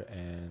together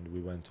and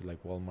we went to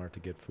like Walmart to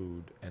get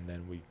food, and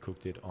then we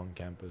cooked it on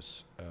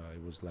campus.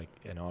 It was like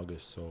in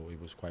August, so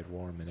it was quite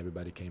warm and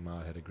everybody came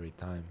out, had a great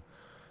time.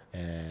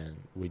 And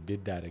we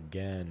did that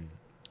again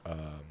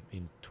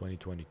in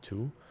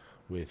 2022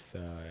 with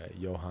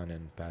Johan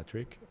and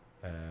Patrick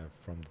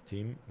from the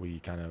team. We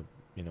kind of,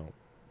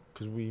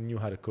 because we knew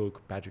how to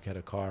cook. Patrick had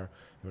a car.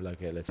 We were like,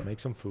 okay, let's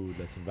make some food.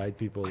 Let's invite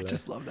people. I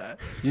just love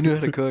that. You knew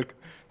how to cook.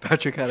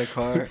 Patrick had a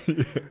car.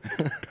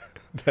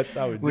 That's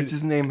how it What's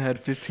his name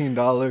had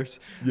 $15.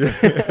 Yeah.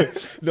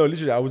 No,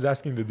 literally, I was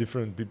asking the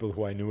different people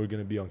who I knew were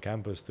going to be on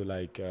campus to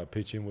like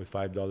pitch in with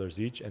 $5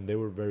 each. And they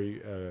were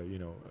very,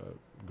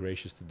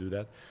 gracious to do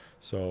that.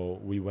 So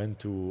we went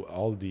to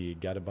Aldi,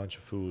 got a bunch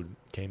of food,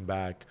 came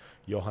back.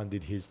 Johan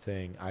did his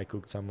thing. I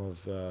cooked some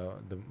of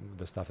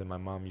the stuff that my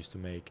mom used to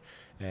make.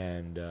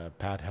 And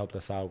Pat helped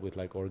us out with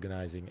like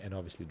organizing and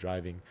obviously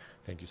driving.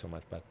 Thank you so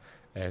much, Pat.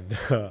 And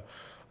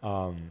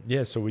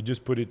so we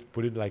just put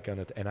it like on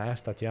it. And I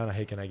asked Tatiana,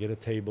 hey, can I get a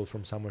table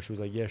from somewhere? She was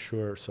like, yeah,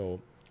 sure. So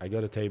I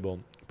got a table,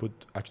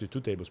 actually 2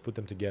 tables, put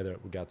them together.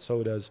 We got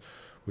sodas.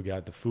 we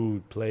got the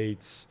food,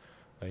 plates,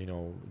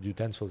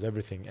 utensils,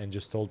 everything, and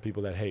just told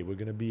people that, hey, we're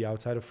going to be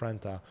outside of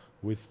Franta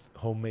with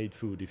homemade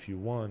food if you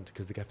want,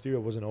 because the cafeteria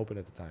wasn't open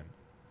at the time,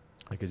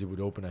 because it would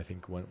open, I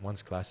think,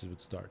 once classes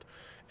would start.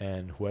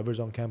 And whoever's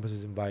on campus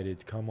is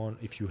invited. Come on,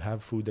 if you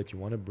have food that you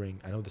want to bring.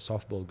 I know the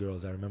softball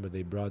girls, I remember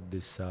they brought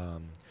this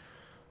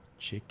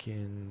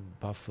chicken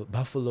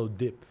buffalo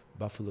dip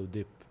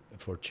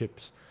for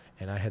chips.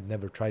 And I had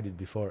never tried it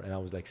before, and I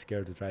was like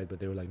scared to try it, but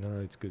they were like,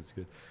 no, it's good.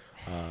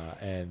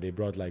 And they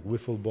brought like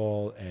wiffle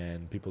ball,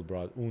 and people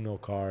brought Uno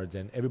cards,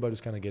 and everybody was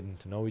kind of getting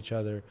to know each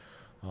other.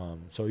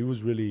 So it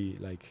was really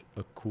like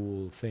a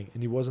cool thing.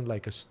 And it wasn't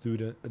like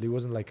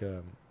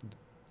the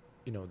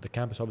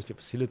campus obviously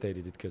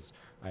facilitated it, because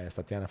I asked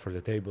Tatiana for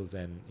the tables,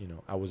 and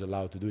I was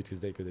allowed to do it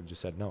because they could have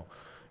just said no,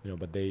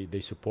 but they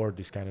support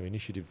this kind of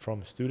initiative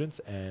from students.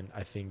 And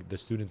I think the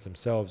students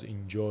themselves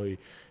enjoy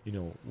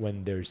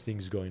when there's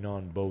things going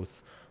on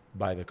both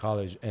by the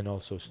college and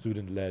also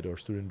student-led or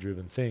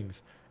student-driven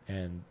things,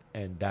 and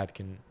that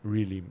can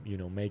really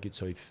make it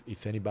so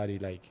if anybody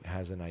like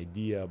has an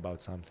idea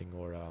about something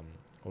or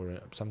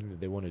something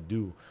that they want to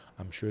do,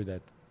 I'm sure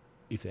that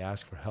if they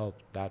ask for help,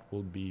 that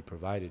will be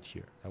provided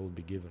here. That will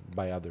be given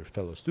by other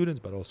fellow students,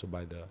 but also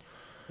by the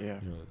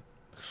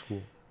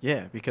school.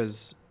 Yeah,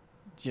 because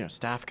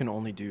staff can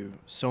only do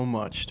so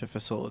much to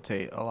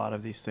facilitate a lot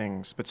of these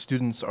things, but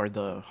students are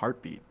the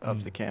heartbeat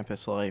of the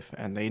campus life,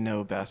 and they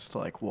know best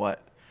like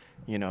what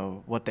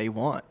they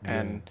want.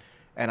 Yeah.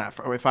 And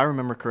if I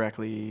remember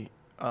correctly,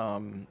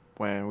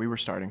 when we were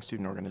starting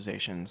student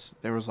organizations,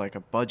 there was like a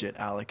budget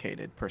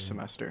allocated per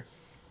semester,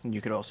 and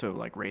you could also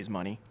like raise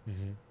money.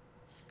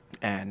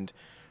 And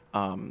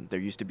there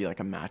used to be like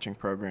a matching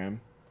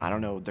program. I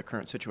don't know the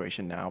current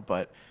situation now,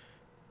 but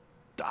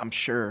I'm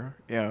sure,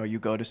 you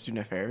go to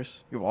student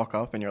affairs, you walk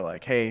up and you're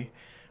like, hey,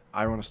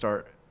 I want to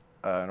start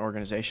an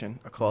organization,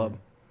 a club,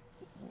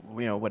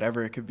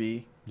 whatever it could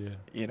be. Yeah.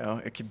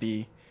 It could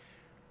be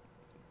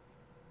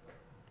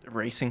a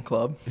racing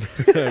club.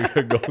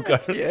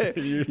 Go-kart. Yeah.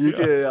 You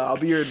could, I'll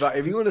be your advisor.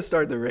 If you want to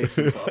start the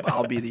racing club,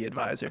 I'll be the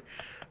advisor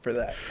for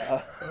that.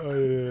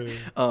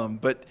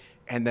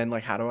 And then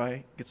like, how do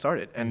I get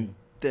started? And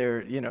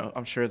they're,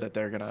 I'm sure that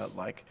they're going to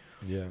like,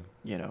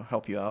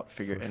 help you out,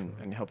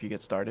 and help you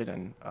get started.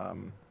 And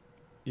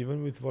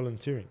even with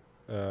volunteering,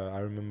 I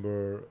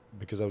remember,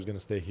 because I was going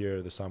to stay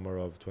here the summer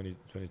of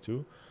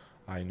 2022,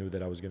 I knew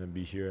that I was going to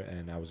be here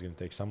and I was going to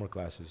take summer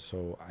classes.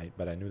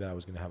 But I knew that I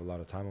was going to have a lot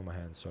of time on my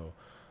hands. So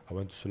I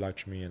went to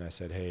Sulakshmi and I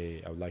said,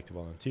 hey, I would like to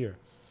volunteer.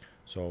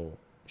 So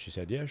she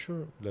said, yeah,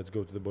 sure. Let's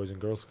go to the Boys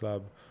and Girls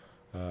Club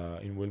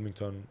in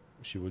Wilmington.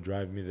 She would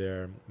drive me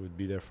there, would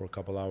be there for a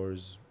couple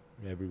hours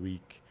every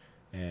week,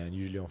 and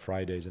usually on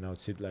Fridays, and I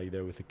would sit like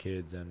there with the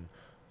kids. And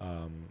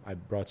I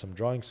brought some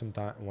drawings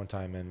one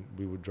time, and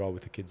we would draw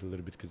with the kids a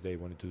little bit because they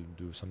wanted to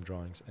do some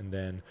drawings. And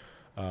then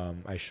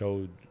I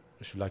showed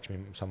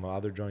Shulakshmi some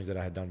other drawings that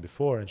I had done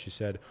before, and she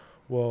said,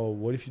 well,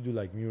 what if you do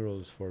like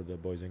murals for the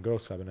Boys and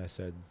Girls Club? And I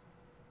said,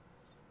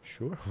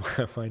 sure,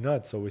 why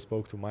not? So we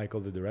spoke to Michael,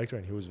 the director,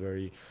 and he was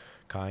very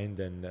kind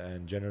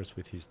and generous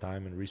with his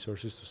time and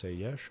resources to say,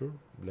 yeah, sure,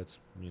 let's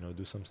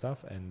do some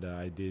stuff. And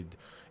I did,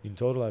 in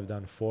total, I've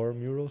done 4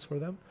 murals for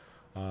them,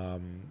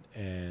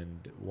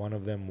 and one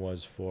of them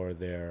was for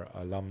their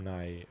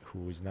alumni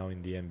who is now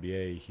in the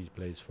NBA. He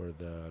plays for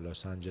the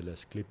Los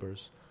Angeles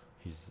Clippers.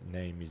 His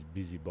name is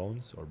Busy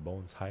Bones, or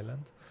Bones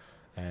Highland,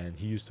 and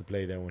he used to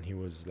play there when he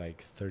was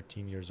like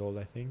 13 years old,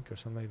 I think, or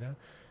something like that.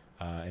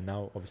 And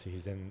now obviously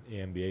he's in the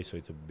NBA, so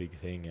it's a big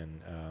thing.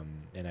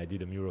 And I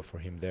did a mural for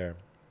him there,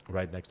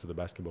 right next to the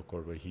basketball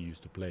court where he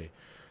used to play.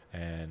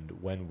 And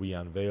when we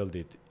unveiled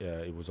it,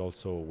 it was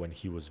also when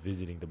he was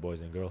visiting the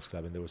Boys and Girls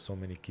Club, and there were so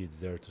many kids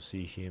there to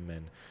see him,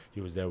 and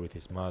he was there with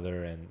his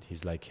mother, and he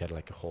had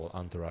like a whole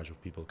entourage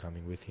of people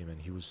coming with him,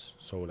 and he was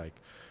so like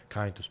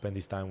kind to spend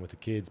his time with the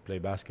kids, play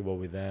basketball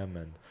with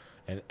them.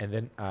 And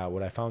then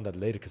what I found out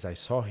later, because I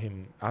saw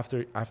him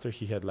after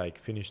he had like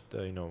finished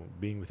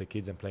being with the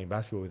kids and playing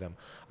basketball with them,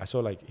 I saw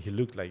like he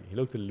looked a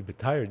little bit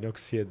tired,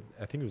 because he had,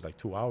 I think it was like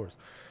 2 hours.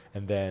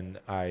 And then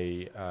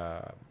I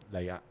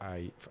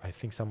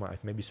think someone,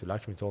 maybe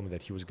Sulakshmi, told me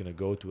that he was going to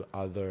go to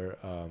other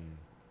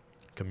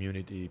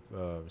community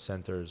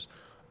centers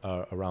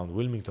around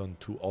Wilmington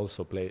to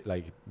also play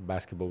like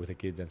basketball with the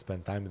kids and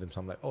spend time with them.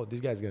 So I'm like, oh, this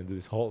guy's going to do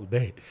this whole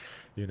day,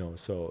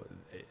 so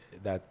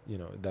that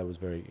was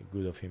very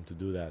good of him to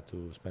do that,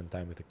 to spend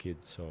time with the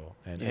kids. So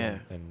and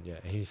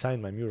he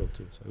signed my mural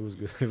too, so it was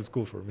good. It was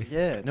cool for me.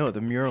 Yeah, no, the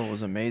mural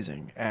was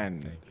amazing,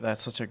 and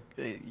that's such a,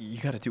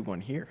 you got to do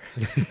one here.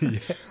 Yeah,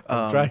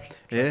 I'm trying.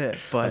 Yeah,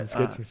 but I'm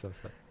sketching some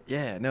stuff.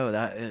 Yeah, no,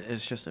 that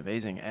is just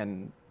amazing.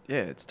 And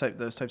yeah, it's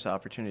those types of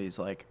opportunities,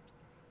 like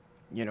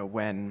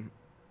when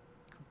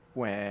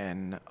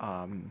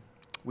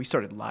we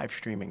started live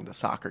streaming the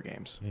soccer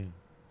games.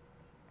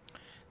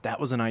 That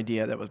was an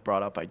idea that was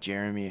brought up by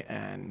Jeremy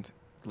and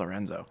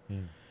Lorenzo.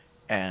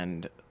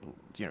 And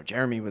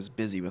Jeremy was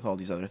busy with all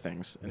these other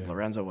things, and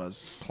Lorenzo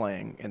was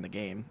playing in the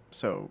game,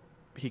 so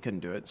he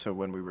couldn't do it. So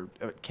when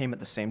it came at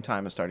the same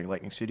time as starting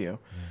Lightning Studio,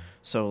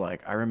 So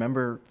like I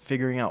remember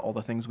figuring out all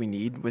the things we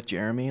need with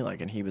Jeremy,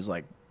 like, and he was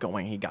like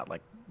he got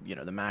like, you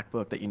know, the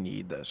MacBook that you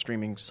need, the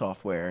streaming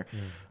software,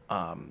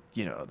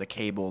 you know, the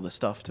cable, the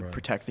stuff to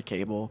protect the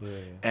cable.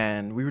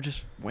 And we were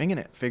just winging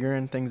it,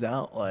 figuring things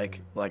out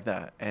like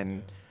that.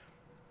 And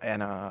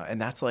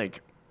that's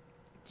like,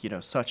 you know,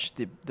 such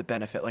the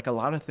benefit. Like a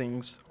lot of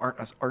things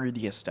aren't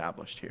already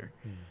established here,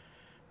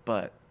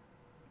 but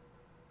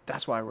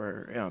that's why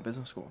we're, you know,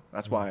 business school.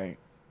 That's why,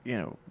 you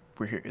know,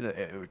 we're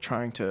here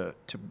trying to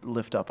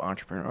lift up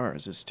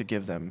entrepreneurs, is to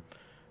give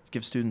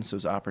students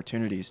those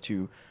opportunities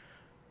to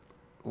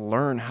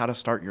learn how to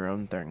start your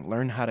own thing,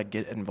 learn how to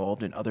get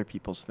involved in other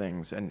people's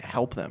things and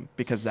help them.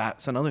 Because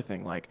that's another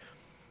thing. Like,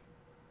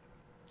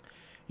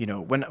 you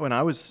know, when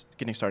I was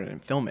getting started in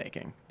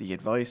filmmaking, the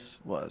advice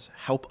was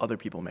help other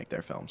people make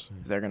their films.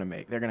 They're going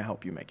to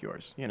help you make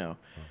yours, you know,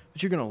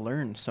 but you're going to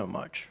learn so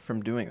much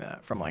from doing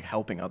that, from like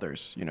helping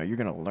others. You know, you're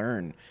going to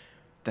learn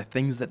the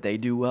things that they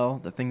do well,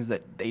 the things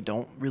that they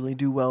don't really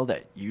do well,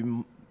 that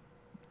you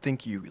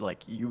think you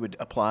would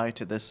apply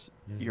to this,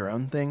 your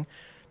own thing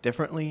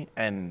differently.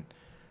 And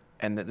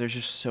that there's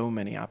just so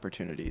many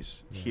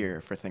opportunities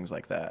here for things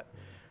like that.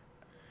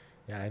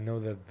 Yeah, I know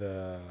that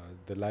the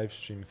live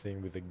stream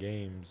thing with the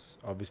games,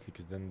 obviously,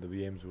 because then the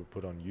games were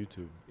put on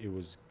YouTube. It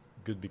was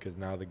good because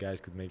now the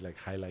guys could make like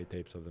highlight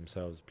tapes of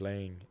themselves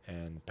playing,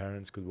 and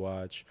parents could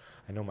watch.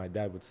 I know my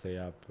dad would stay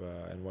up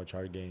and watch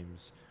our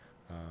games,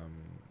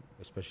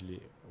 especially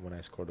when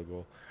I scored a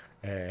goal.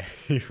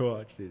 He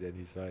watched it and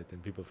he saw it,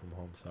 and people from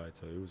home saw it,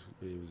 so it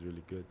was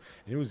really good.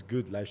 And it was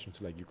good live stream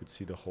too, like you could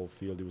see the whole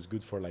field. It was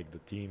good for like the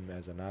team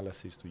as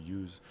analysis to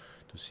use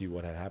to see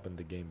what had happened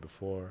the game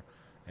before,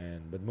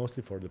 but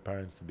mostly for the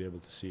parents to be able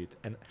to see it.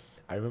 And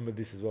I remember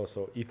this as well.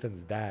 So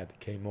Ethan's dad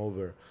came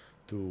over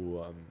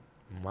to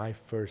my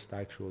first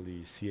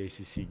actually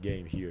CACC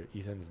game here.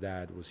 Ethan's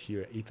dad was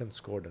here. Ethan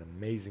scored an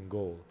amazing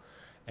goal,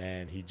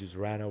 and he just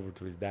ran over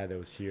to his dad that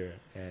was here,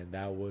 and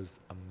that was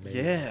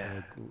amazing.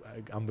 Yeah,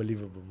 like,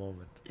 unbelievable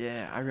moment.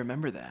 Yeah, I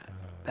remember that.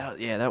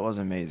 That was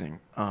amazing.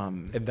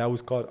 And that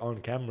was caught on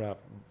camera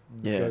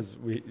because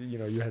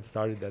you had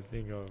started that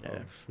thing of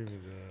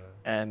streaming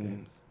the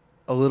games.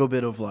 A little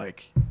bit of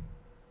like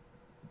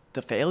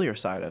the failure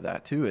side of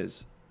that too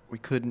is we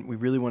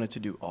really wanted to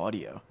do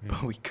audio,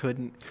 but we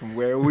couldn't from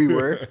where we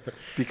were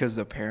because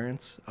the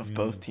parents of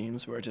both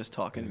teams were just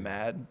talking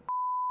mad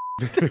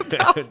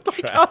about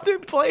like other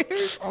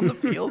players on the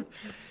field,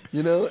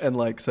 you know, and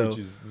like so, which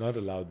is not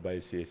allowed by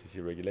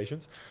CACC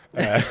regulations,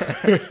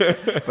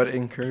 but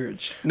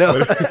encouraged.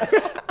 No,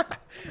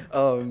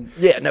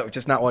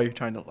 just not while you're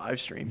trying to live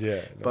stream.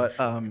 Yeah,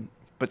 no,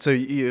 but so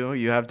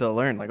you have to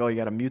learn like, oh, you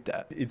got to mute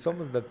that. It's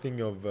almost that thing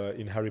of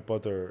in Harry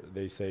Potter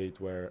they say it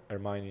where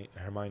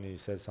Hermione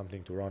says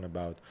something to Ron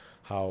about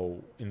how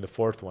in the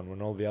fourth one when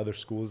all the other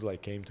schools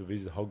like came to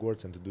visit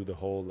Hogwarts and to do the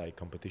whole like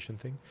competition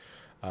thing.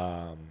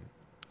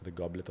 The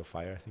Goblet of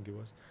Fire, I think it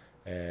was.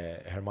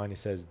 Hermione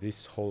says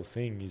this whole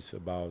thing is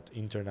about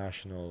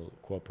international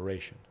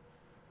cooperation,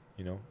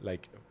 you know,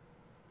 like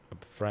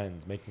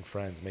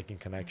making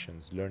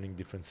connections, learning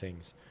different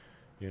things,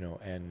 you know,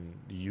 and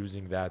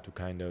using that to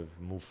kind of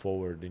move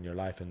forward in your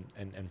life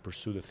and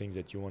pursue the things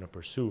that you want to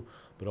pursue,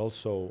 but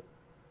also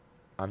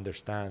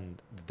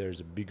understand that there's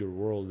a bigger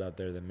world out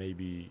there than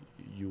maybe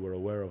you were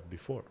aware of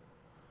before.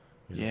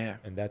 You know?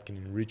 And that can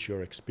enrich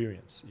your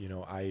experience. You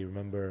know, I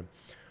remember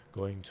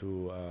going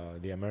to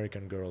the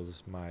American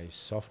girls my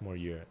sophomore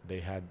year. They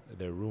had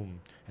their room,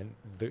 and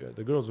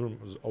the girls' room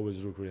was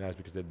always look really nice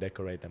because they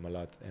decorate them a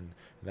lot, and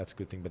that's a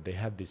good thing. But they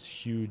had this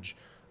huge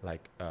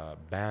like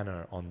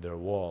banner on their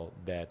wall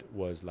that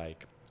was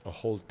like a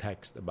whole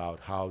text about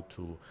how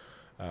to,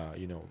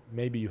 you know,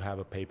 maybe you have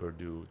a paper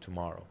due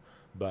tomorrow,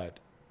 but,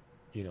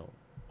 you know,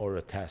 or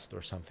a test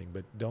or something,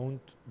 but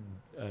don't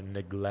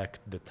neglect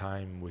the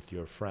time with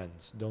your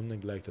friends. Don't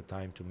neglect the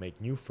time to make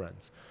new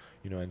friends,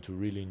 you know, and to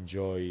really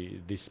enjoy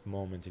this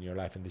moment in your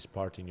life and this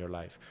part in your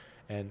life.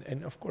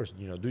 And of course,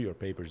 you know, do your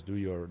papers, do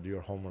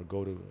your homework,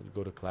 go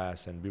to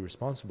class and be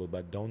responsible,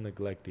 but don't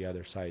neglect the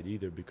other side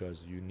either,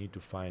 because you need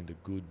to find a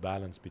good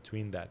balance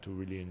between that to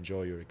really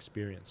enjoy your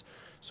experience,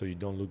 so you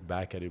don't look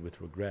back at it with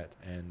regret,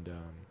 and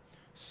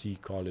see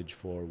college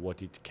for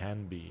what it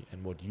can be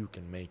and what you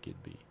can make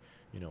it be.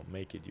 You know,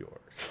 make it yours.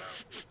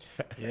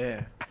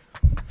 Yeah.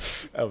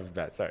 That was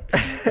bad. Sorry.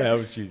 That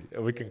was cheesy.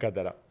 We can cut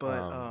that out.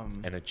 But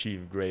and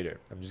achieve greater.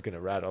 I'm just gonna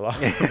rattle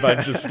off a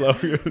bunch of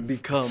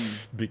slogans.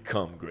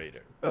 Become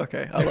greater.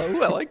 Okay. I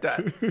like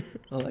that.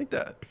 I like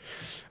that.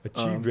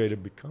 Achieve greater,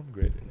 become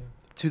greater. Yeah.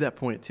 To that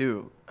point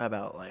too,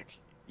 about like,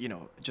 you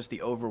know, just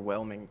the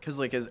overwhelming, because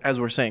like as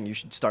we're saying, you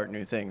should start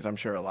new things. I'm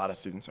sure a lot of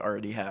students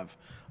already have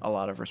a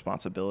lot of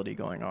responsibility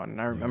going on,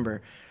 and I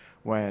remember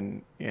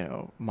when, you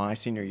know, my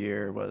senior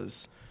year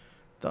was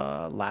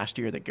the last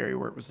year that Gary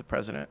Wirt was the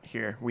president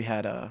here. We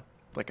had a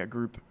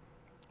group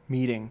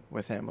meeting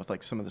with him, with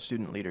like some of the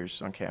student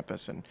leaders on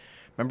campus, and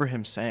remember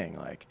him saying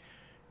like,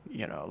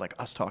 you know, like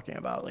us talking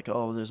about like,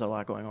 oh, there's a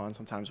lot going on.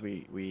 Sometimes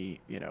we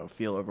you know,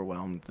 feel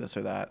overwhelmed, this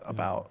or that,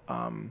 about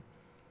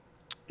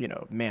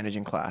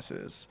managing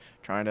classes,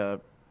 trying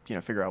to,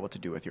 figure out what to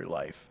do with your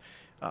life,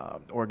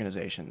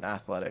 organization,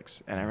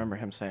 athletics. And I remember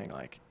him saying,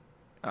 like,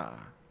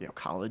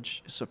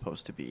 college is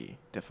supposed to be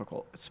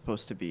difficult. It's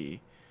supposed to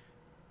be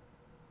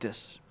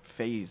this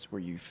phase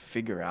where you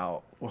figure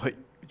out what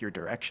your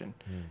direction,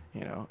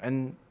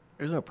 and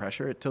there's no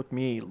pressure. It took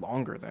me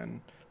longer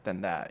than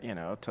that,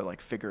 to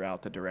like figure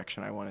out the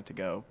direction I wanted to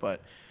go.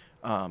 But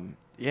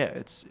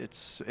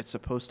it's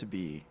supposed to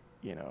be,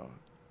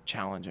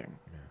 challenging,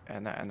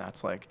 and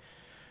that's like,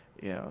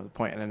 the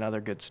point. And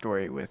another good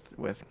story with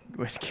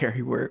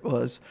Chari where it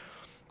was,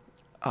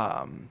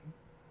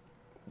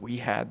 we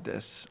had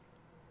this.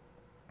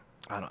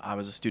 I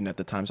was a student at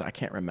the time, so I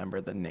can't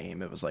remember the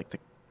name. It was like the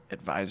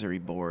advisory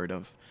board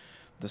of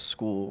the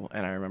school,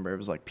 and I remember it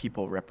was like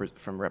people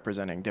from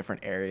representing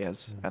different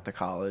areas at the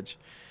college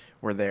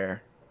were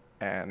there,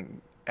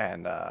 and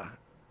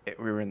we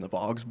were in the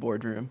Boggs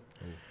boardroom,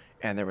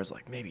 and there was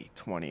like maybe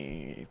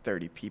 20,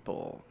 30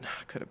 people.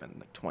 Could have been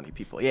like 20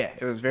 people. Yeah,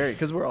 it was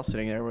because we're all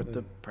sitting there with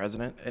the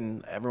president,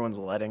 and everyone's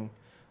letting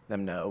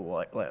him know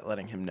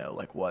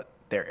like what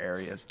their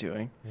area is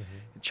doing.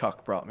 And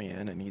Chuck brought me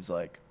in, and he's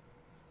like,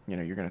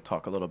 you're going to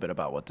talk a little bit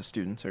about what the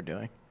students are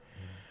doing.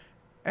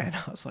 And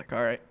I was like,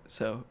 all right.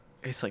 So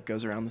it's like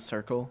goes around the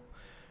circle,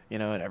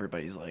 and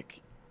everybody's like,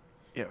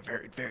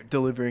 very, very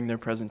delivering their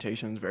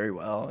presentations very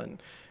well.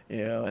 And,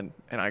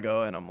 and I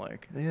go and I'm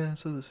like, yeah,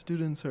 so the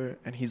students are,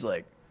 and he's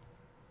like,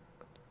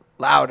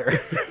 louder.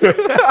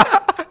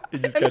 He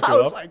just cut you off? I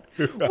was like,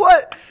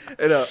 what?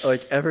 And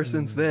like ever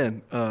since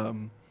then,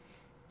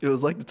 it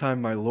was like the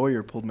time my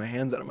lawyer pulled my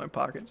hands out of my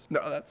pockets.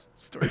 No, that's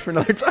a story for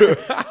another time.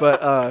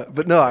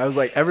 But no, I was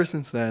like, ever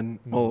since then,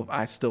 well,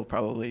 I still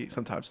probably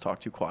sometimes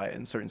talk too quiet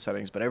in certain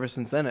settings, but ever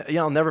since then,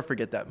 I'll never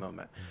forget that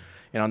moment.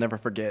 I'll never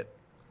forget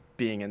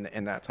being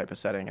in that type of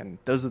setting. And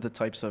those are the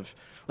types of,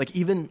 like,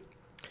 even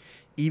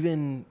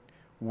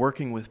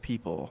working with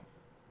people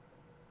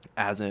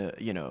as a,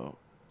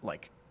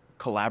 like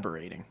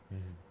collaborating,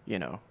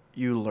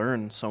 you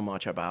learn so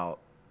much about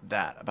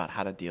that, about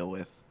how to deal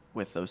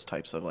with those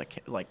types of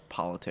like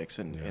politics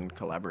and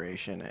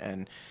collaboration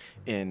and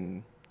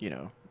in,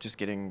 just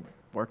getting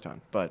work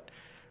done. But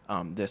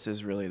this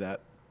is really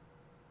that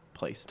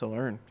place to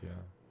learn. Yeah.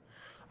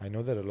 I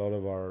know that a lot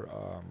of our,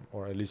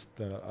 or at least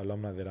the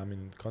alumni that I'm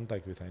in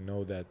contact with, I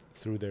know that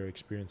through their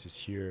experiences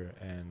here,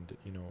 and,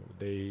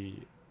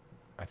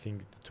 I think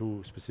the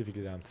two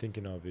specifically that I'm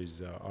thinking of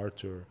is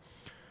Arthur,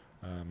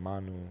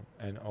 Manu,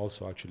 and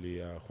also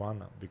actually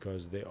Juana,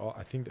 because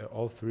I think that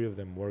all three of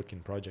them work in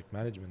project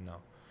management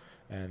now.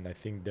 And I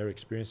think their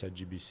experience at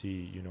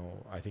GBC,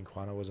 I think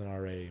Juana was an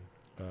RA,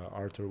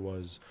 Arthur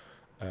was,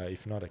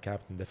 if not a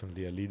captain,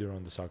 definitely a leader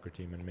on the soccer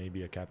team, and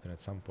maybe a captain at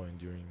some point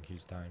during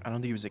his time. I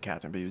don't think he was a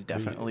captain, but he was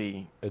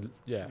definitely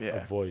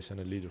a voice and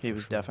a leader. He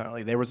was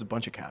definitely. There was a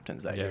bunch of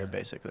captains that year,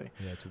 basically.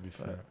 Yeah, to be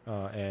fair.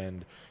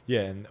 And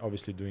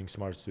obviously doing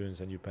Smart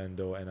Students and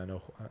Upendo, and I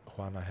know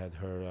Juana had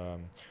her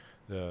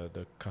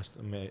the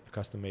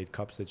custom-made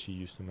cups that she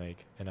used to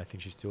make, and I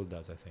think she still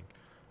does. I'm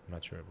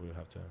not sure. We'll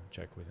have to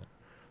check with her.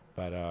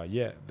 But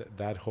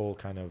that whole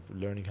kind of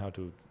learning how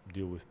to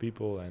deal with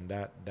people, and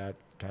that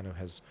kind of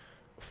has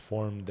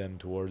formed them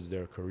towards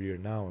their career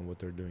now and what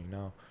they're doing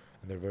now,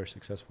 and they're very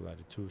successful at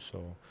it too.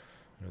 So,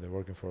 they're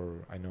working for,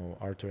 I know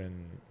Arthur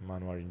and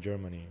Manu are in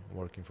Germany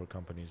working for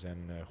companies,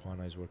 and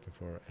Juana is working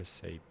for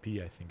SAP,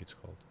 I think it's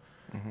called.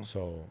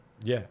 So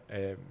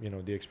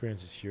the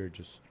experiences here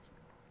just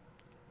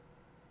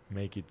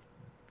make it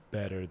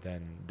better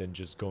than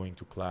just going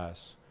to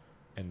class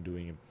and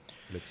doing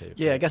let's say.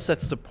 Yeah, I guess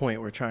that's the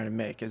point we're trying to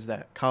make, is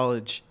that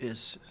college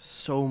is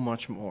so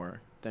much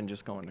more than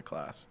just going to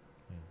class.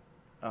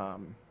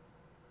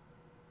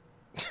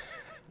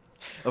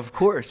 Of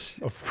course,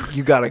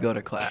 you got to go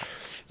to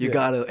class. You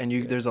got to, and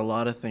there's a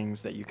lot of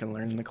things that you can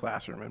learn in the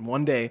classroom. And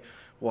one day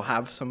we'll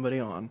have somebody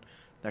on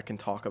that can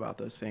talk about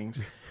those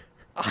things.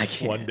 I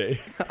can't. One day.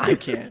 I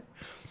can't.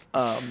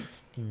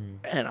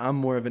 And I'm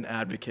more of an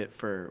advocate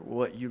for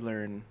what you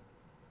learn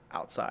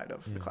outside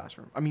of the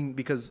classroom. I mean,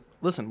 because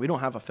listen, we don't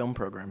have a film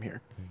program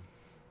here.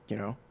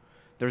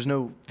 There's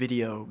no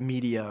video,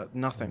 media,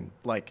 nothing.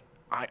 Like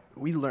I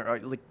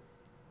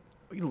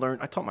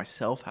taught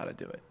myself how to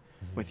do it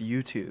with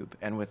YouTube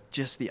and with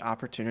just the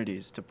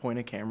opportunities to point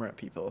a camera at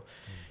people.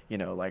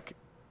 Like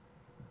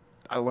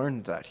I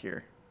learned that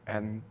here,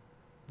 and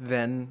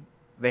then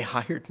they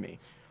hired me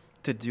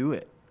to do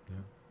it.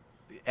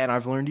 And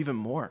I've learned even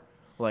more.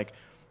 Like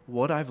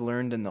what I've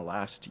learned in the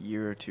last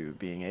year or two,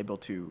 being able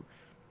to,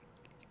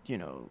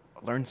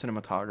 learn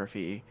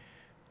cinematography,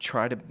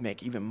 try to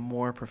make even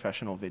more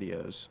professional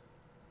videos.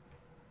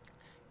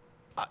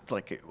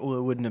 It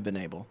wouldn't have been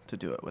able to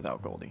do it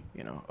without Goldie,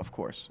 of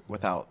course,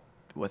 without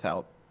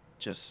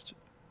just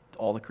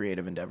all the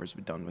creative endeavors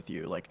we've done with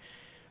you,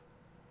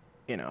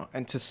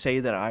 and to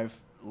say that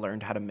I've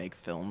learned how to make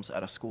films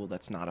at a school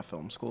that's not a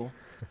film school,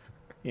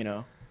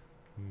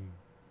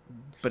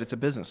 but it's a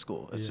business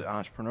school. It's an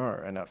entrepreneur,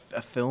 and a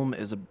film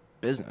is a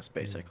business,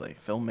 basically.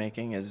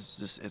 Filmmaking is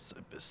just,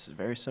 it's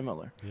very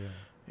similar,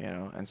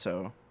 and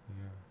so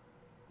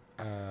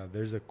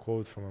there's a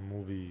quote from a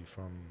movie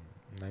from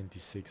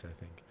 '96, I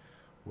think,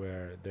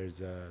 where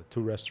there's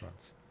two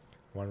restaurants.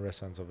 One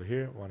restaurant's over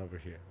here, one over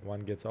here.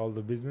 One gets all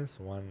the business,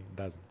 one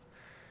doesn't.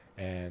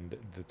 And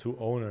the two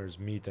owners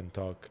meet and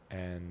talk,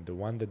 and the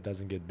one that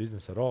doesn't get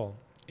business at all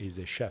is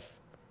a chef,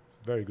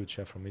 very good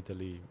chef from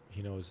Italy.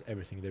 He knows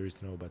everything there is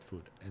to know about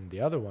food. And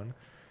the other one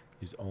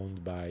is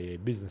owned by a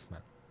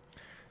businessman.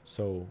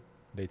 So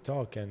they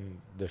talk, and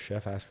the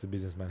chef asks the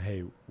businessman,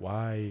 "Hey,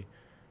 why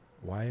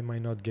am I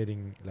not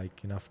getting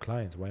like enough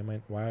clients?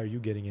 Why are you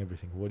getting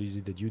everything? What is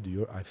it that you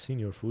do? I've seen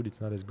your food.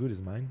 It's not as good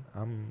as mine.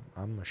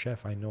 I'm a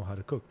chef. I know how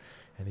to cook."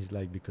 And he's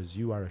like, "Because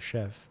you are a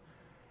chef,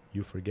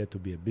 you forget to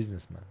be a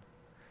businessman."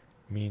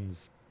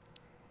 Means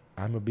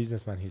I'm a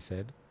businessman, he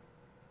said.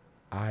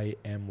 I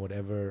am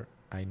whatever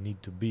I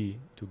need to be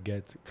to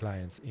get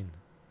clients in.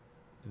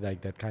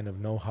 Like that kind of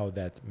know-how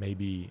that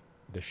maybe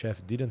the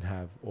chef didn't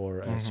have, or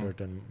a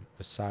certain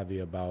savvy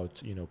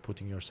about,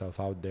 putting yourself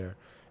out there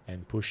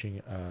and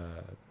pushing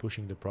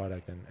the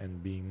product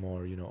and being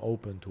more,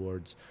 open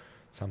towards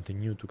something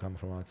new to come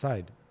from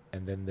outside.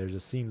 And then there's a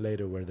scene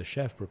later where the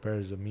chef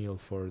prepares a meal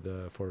for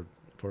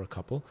a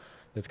couple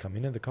that come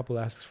in, and the couple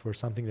asks for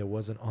something that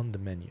wasn't on the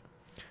menu,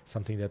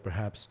 something that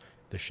perhaps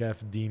the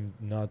chef deemed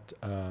not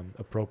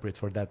appropriate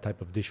for that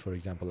type of dish, for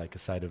example, like a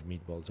side of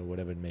meatballs or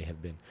whatever it may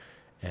have been.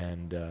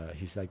 And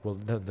he's like, well,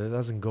 that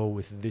doesn't go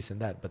with this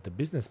and that. But the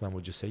businessman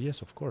would just say,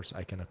 yes, of course,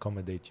 I can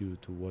accommodate you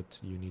to what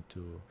you need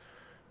to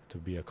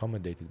be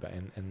accommodated by.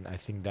 And I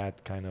think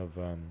that kind of,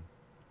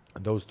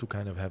 those two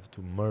kind of have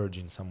to merge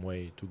in some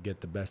way to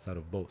get the best out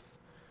of both,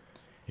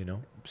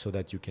 so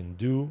that you can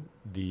do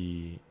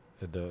the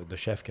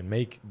chef can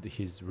make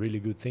his really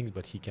good things,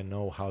 but he can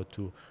know how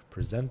to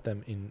present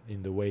them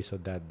in the way so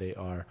that they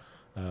are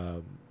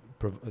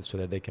so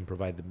that they can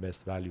provide the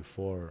best value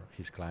for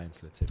his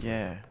clients, let's say.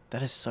 Yeah,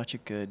 that is such a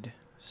good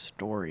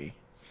story.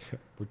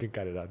 We can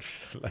cut it out.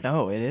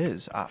 No, it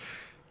is.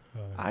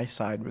 I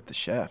side with the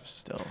chef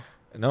still.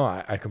 No,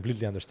 I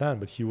completely understand,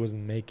 but he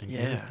wasn't making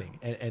anything.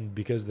 And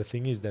because the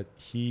thing is that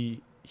he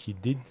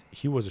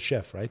was a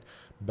chef, right?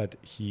 But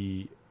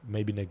he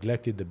maybe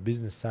neglected the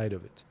business side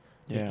of it.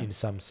 In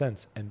some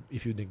sense. And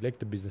if you neglect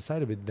the business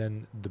side of it,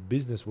 then the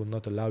business will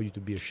not allow you to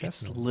be a chef.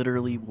 It's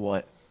literally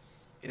what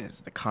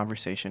is the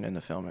conversation in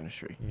the film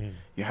industry.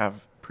 You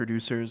have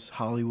producers,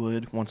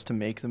 Hollywood wants to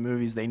make the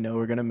movies they know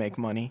are going to make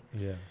money.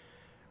 Yeah.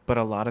 But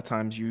a lot of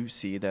times you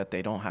see that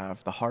they don't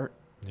have the heart,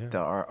 the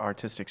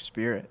artistic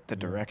spirit, the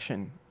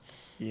direction,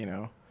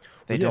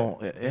 They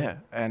don't.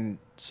 And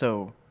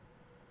so,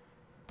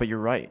 but you're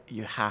right.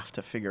 You have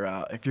to figure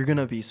out, if you're going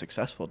to be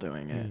successful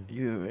doing it,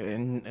 you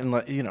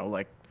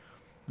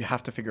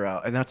have to figure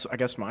out, and that's, I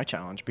guess, my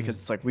challenge, because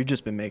it's like we've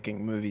just been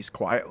making movies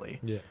quietly,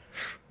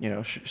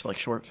 like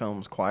short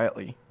films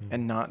quietly,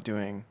 and not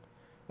doing,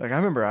 like, I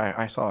remember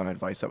I saw an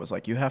advice that was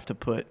like, you have to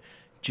put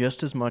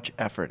just as much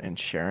effort in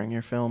sharing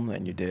your film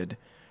than you did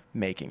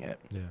making it.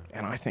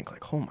 And I think,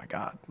 like, oh my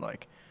God,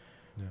 like,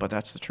 but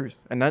that's the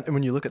truth. And that,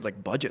 when you look at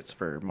like budgets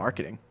for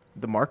marketing,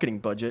 the marketing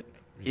budget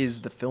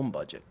is the film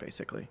budget,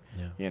 basically.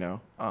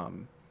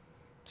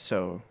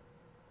 So,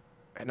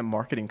 and the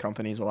marketing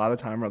companies a lot of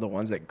time are the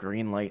ones that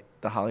green light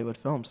the Hollywood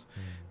films.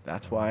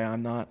 That's why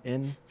I'm not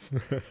in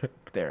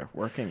there,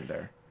 working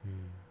there.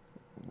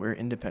 We're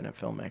independent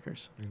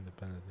filmmakers.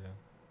 Independent,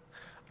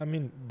 I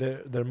mean,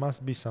 there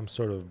must be some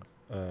sort of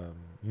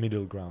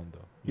middle ground,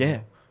 though. You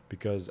know?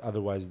 Because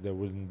otherwise there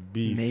wouldn't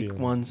be Make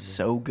one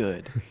so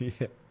good.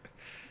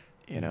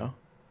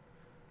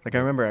 Like, I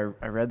remember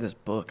I read this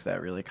book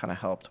that really kind of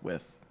helped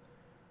with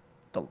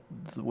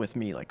with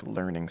me, like,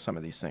 learning some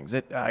of these things.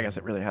 I guess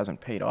it really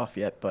hasn't paid off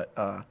yet, but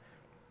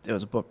it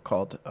was a book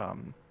called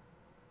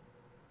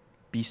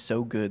Be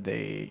So Good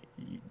They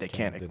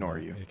Can't Ignore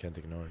You. They can't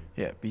ignore you.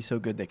 Yeah, be so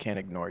good they can't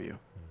ignore you.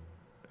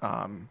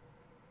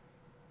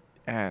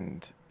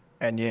 And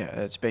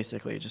it's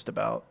basically just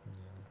about,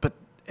 but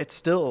it's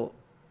still,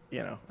 I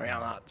mean, I'm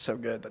not so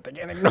good that they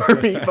can't ignore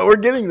me, but we're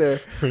getting there.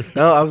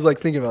 No, I was like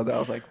thinking about that. I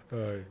was like,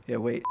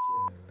 wait,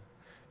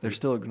 they're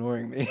still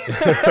ignoring me.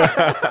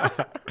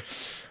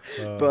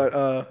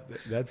 But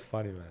that's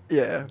funny, man.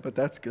 Yeah, but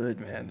that's good,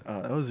 man.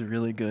 That was a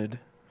really good.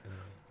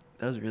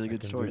 That was a really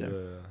good story.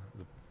 But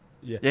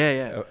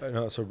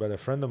a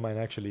friend of mine,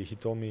 actually, he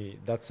told me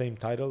that same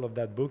title of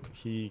that book.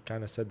 He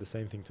kind of said the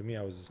same thing to me.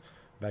 I was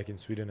back in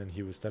Sweden, and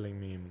he was telling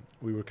me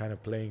we were kind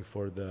of playing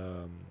for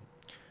the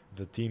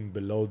team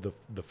below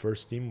the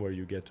first team, where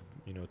you get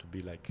to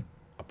be like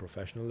a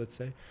professional, let's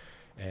say.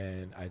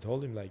 And I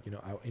told him, like,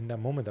 in that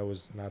moment I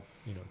was not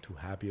too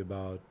happy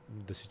about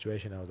the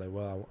situation. I was like,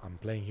 well, I'm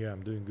playing here,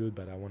 I'm doing good,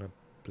 but I want to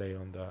play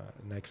on the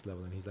next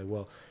level. And he's like,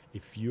 well,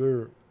 if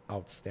you're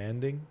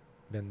outstanding,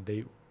 then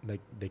they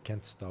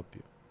can't stop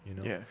you.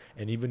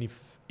 And even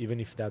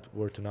if that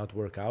were to not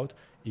work out,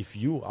 if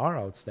you are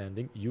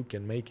outstanding, you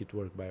can make it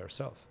work by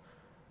yourself.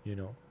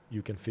 You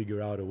can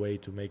figure out a way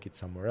to make it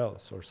somewhere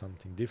else or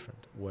something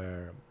different,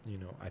 where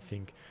I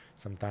think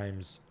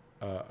sometimes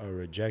a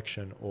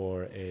rejection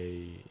or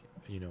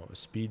a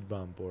speed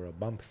bump or a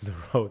bump in the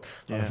road,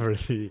 however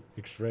the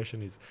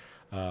expression is,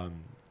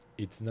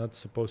 it's not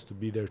supposed to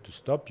be there to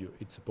stop you.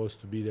 It's supposed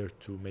to be there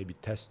to maybe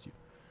test you,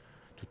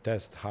 to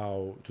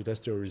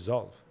test your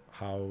resolve.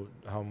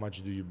 How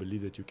much do you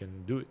believe that you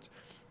can do it?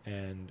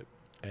 And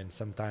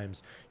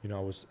sometimes, I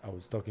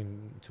was talking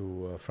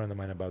to a friend of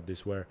mine about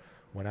this, where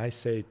when I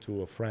say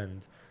to a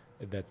friend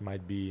that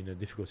might be in a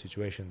difficult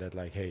situation that,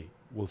 like, hey,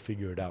 we'll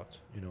figure it out,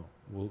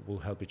 we'll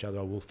help each other,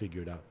 or we'll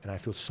figure it out. And I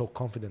feel so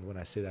confident when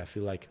I say that. I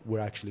feel like we're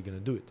actually going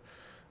to do it.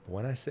 But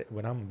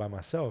when I'm by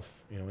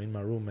myself, in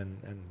my room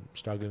and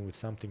struggling with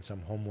something,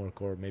 some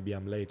homework, or maybe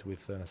I'm late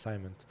with an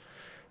assignment,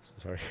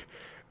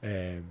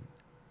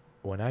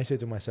 when I say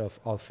to myself,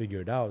 I'll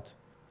figure it out,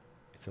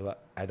 it's a lot.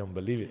 I don't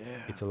believe it.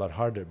 Yeah. It's a lot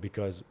harder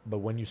but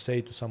when you say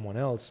to someone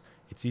else,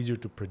 it's easier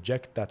to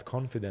project that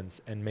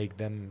confidence and make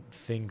them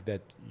think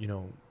that,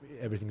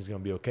 everything's going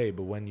to be okay.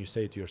 But when you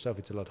say it to yourself,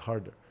 it's a lot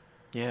harder.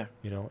 Yeah.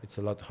 It's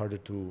a lot harder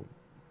to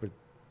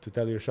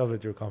tell yourself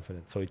that you're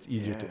confident. So it's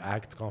easier to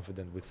act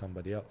confident with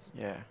somebody else.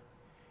 Yeah.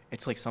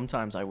 It's like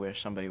sometimes I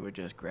wish somebody would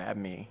just grab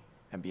me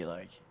and be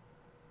like,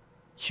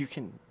 you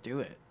can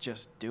do it.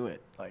 Just do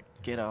it. Like,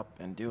 get up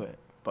and do it.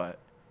 But,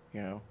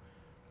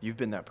 you've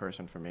been that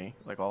person for me.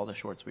 Like, all the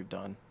shorts we've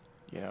done,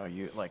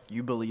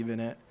 you believe in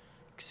it.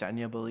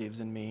 Ksenia believes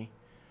in me,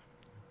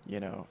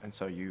 and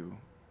so you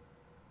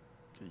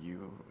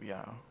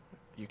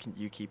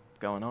keep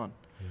going on.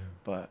 Yeah.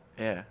 But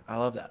yeah, I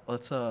love that.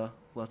 Let's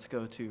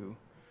go to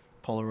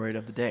Polaroid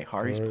of the day.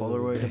 Hari's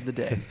Polaroid of the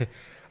day.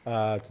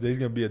 Today's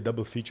gonna be a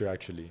double feature,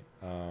 actually,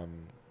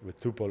 with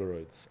two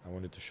Polaroids. I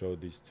wanted to show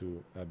these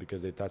two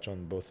because they touch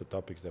on both the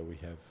topics that we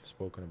have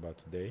spoken about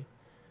today.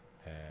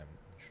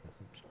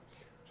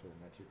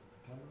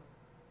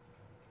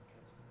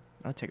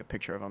 I'll take a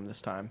picture of them this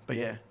time, but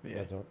yeah.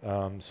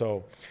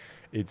 So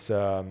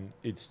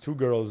it's two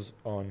girls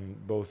on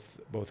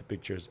both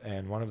pictures,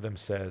 and one of them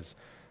says,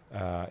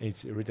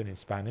 it's written in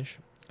Spanish,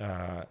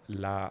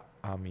 La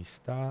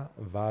amistad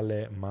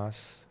vale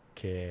más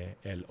que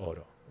el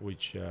oro,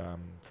 which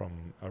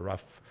from a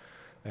rough,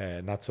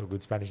 not so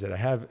good Spanish that I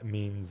have,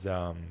 means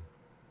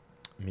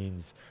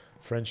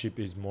friendship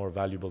is more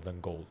valuable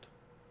than gold.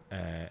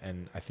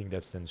 And I think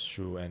that stands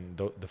true. And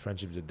the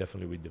friendships that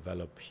definitely we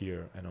develop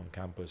here and on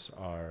campus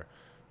are,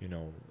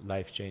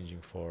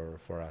 life-changing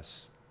for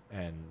us.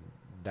 And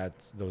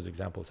those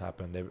examples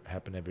happen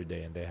every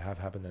day, and they have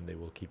happened, and they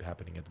will keep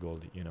happening at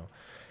Goldey,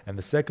 And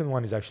the second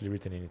one is actually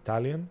written in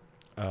Italian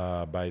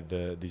by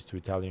these two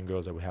Italian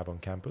girls that we have on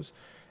campus.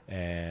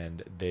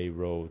 And they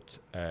wrote,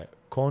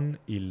 Con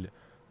il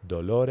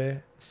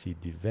dolore si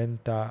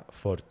diventa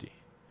forti.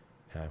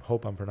 I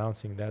hope I'm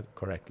pronouncing that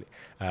correctly.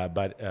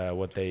 But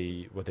what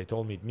they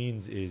told me it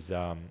means is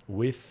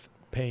with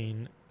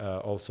pain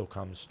also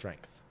comes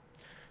strength.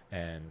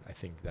 And I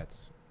think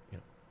that's,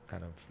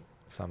 kind of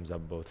sums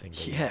up both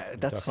things. Yeah,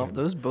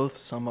 those both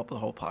sum up the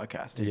whole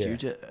podcast. Did you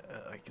just,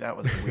 that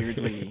was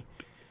weirdly,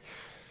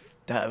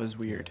 that was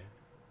weird.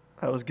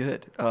 That was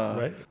good.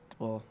 Right?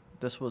 Well,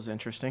 this was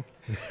interesting.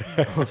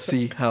 We'll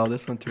see how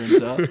this one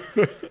turns out.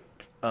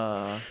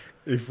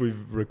 If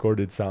we've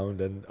recorded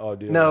sound and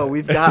audio. No,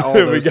 we've got all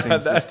those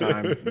things this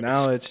time.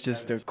 Now it's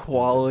just the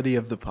quality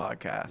of the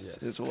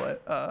podcast is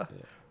what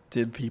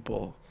did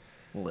people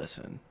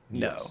listen?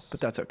 No, but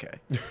that's okay.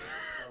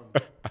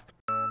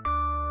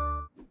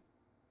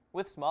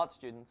 With smart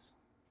students,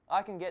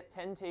 I can get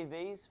 10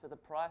 TVs for the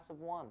price of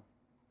one.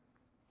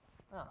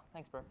 Oh,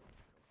 thanks, bro.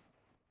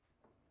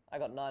 I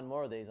got 9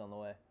 more of these on the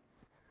way.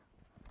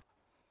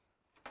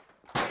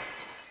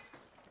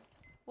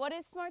 What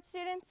is smart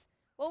students?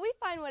 Well, we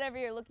find whatever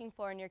you're looking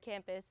for in your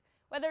campus.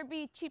 Whether it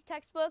be cheap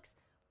textbooks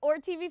or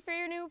TV for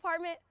your new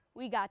apartment,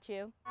 we got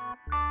you.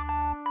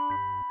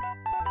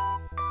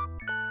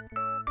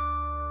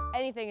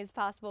 Anything is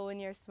possible when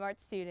you're a smart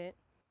student.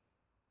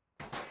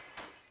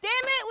 Damn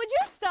it, would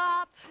you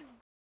stop?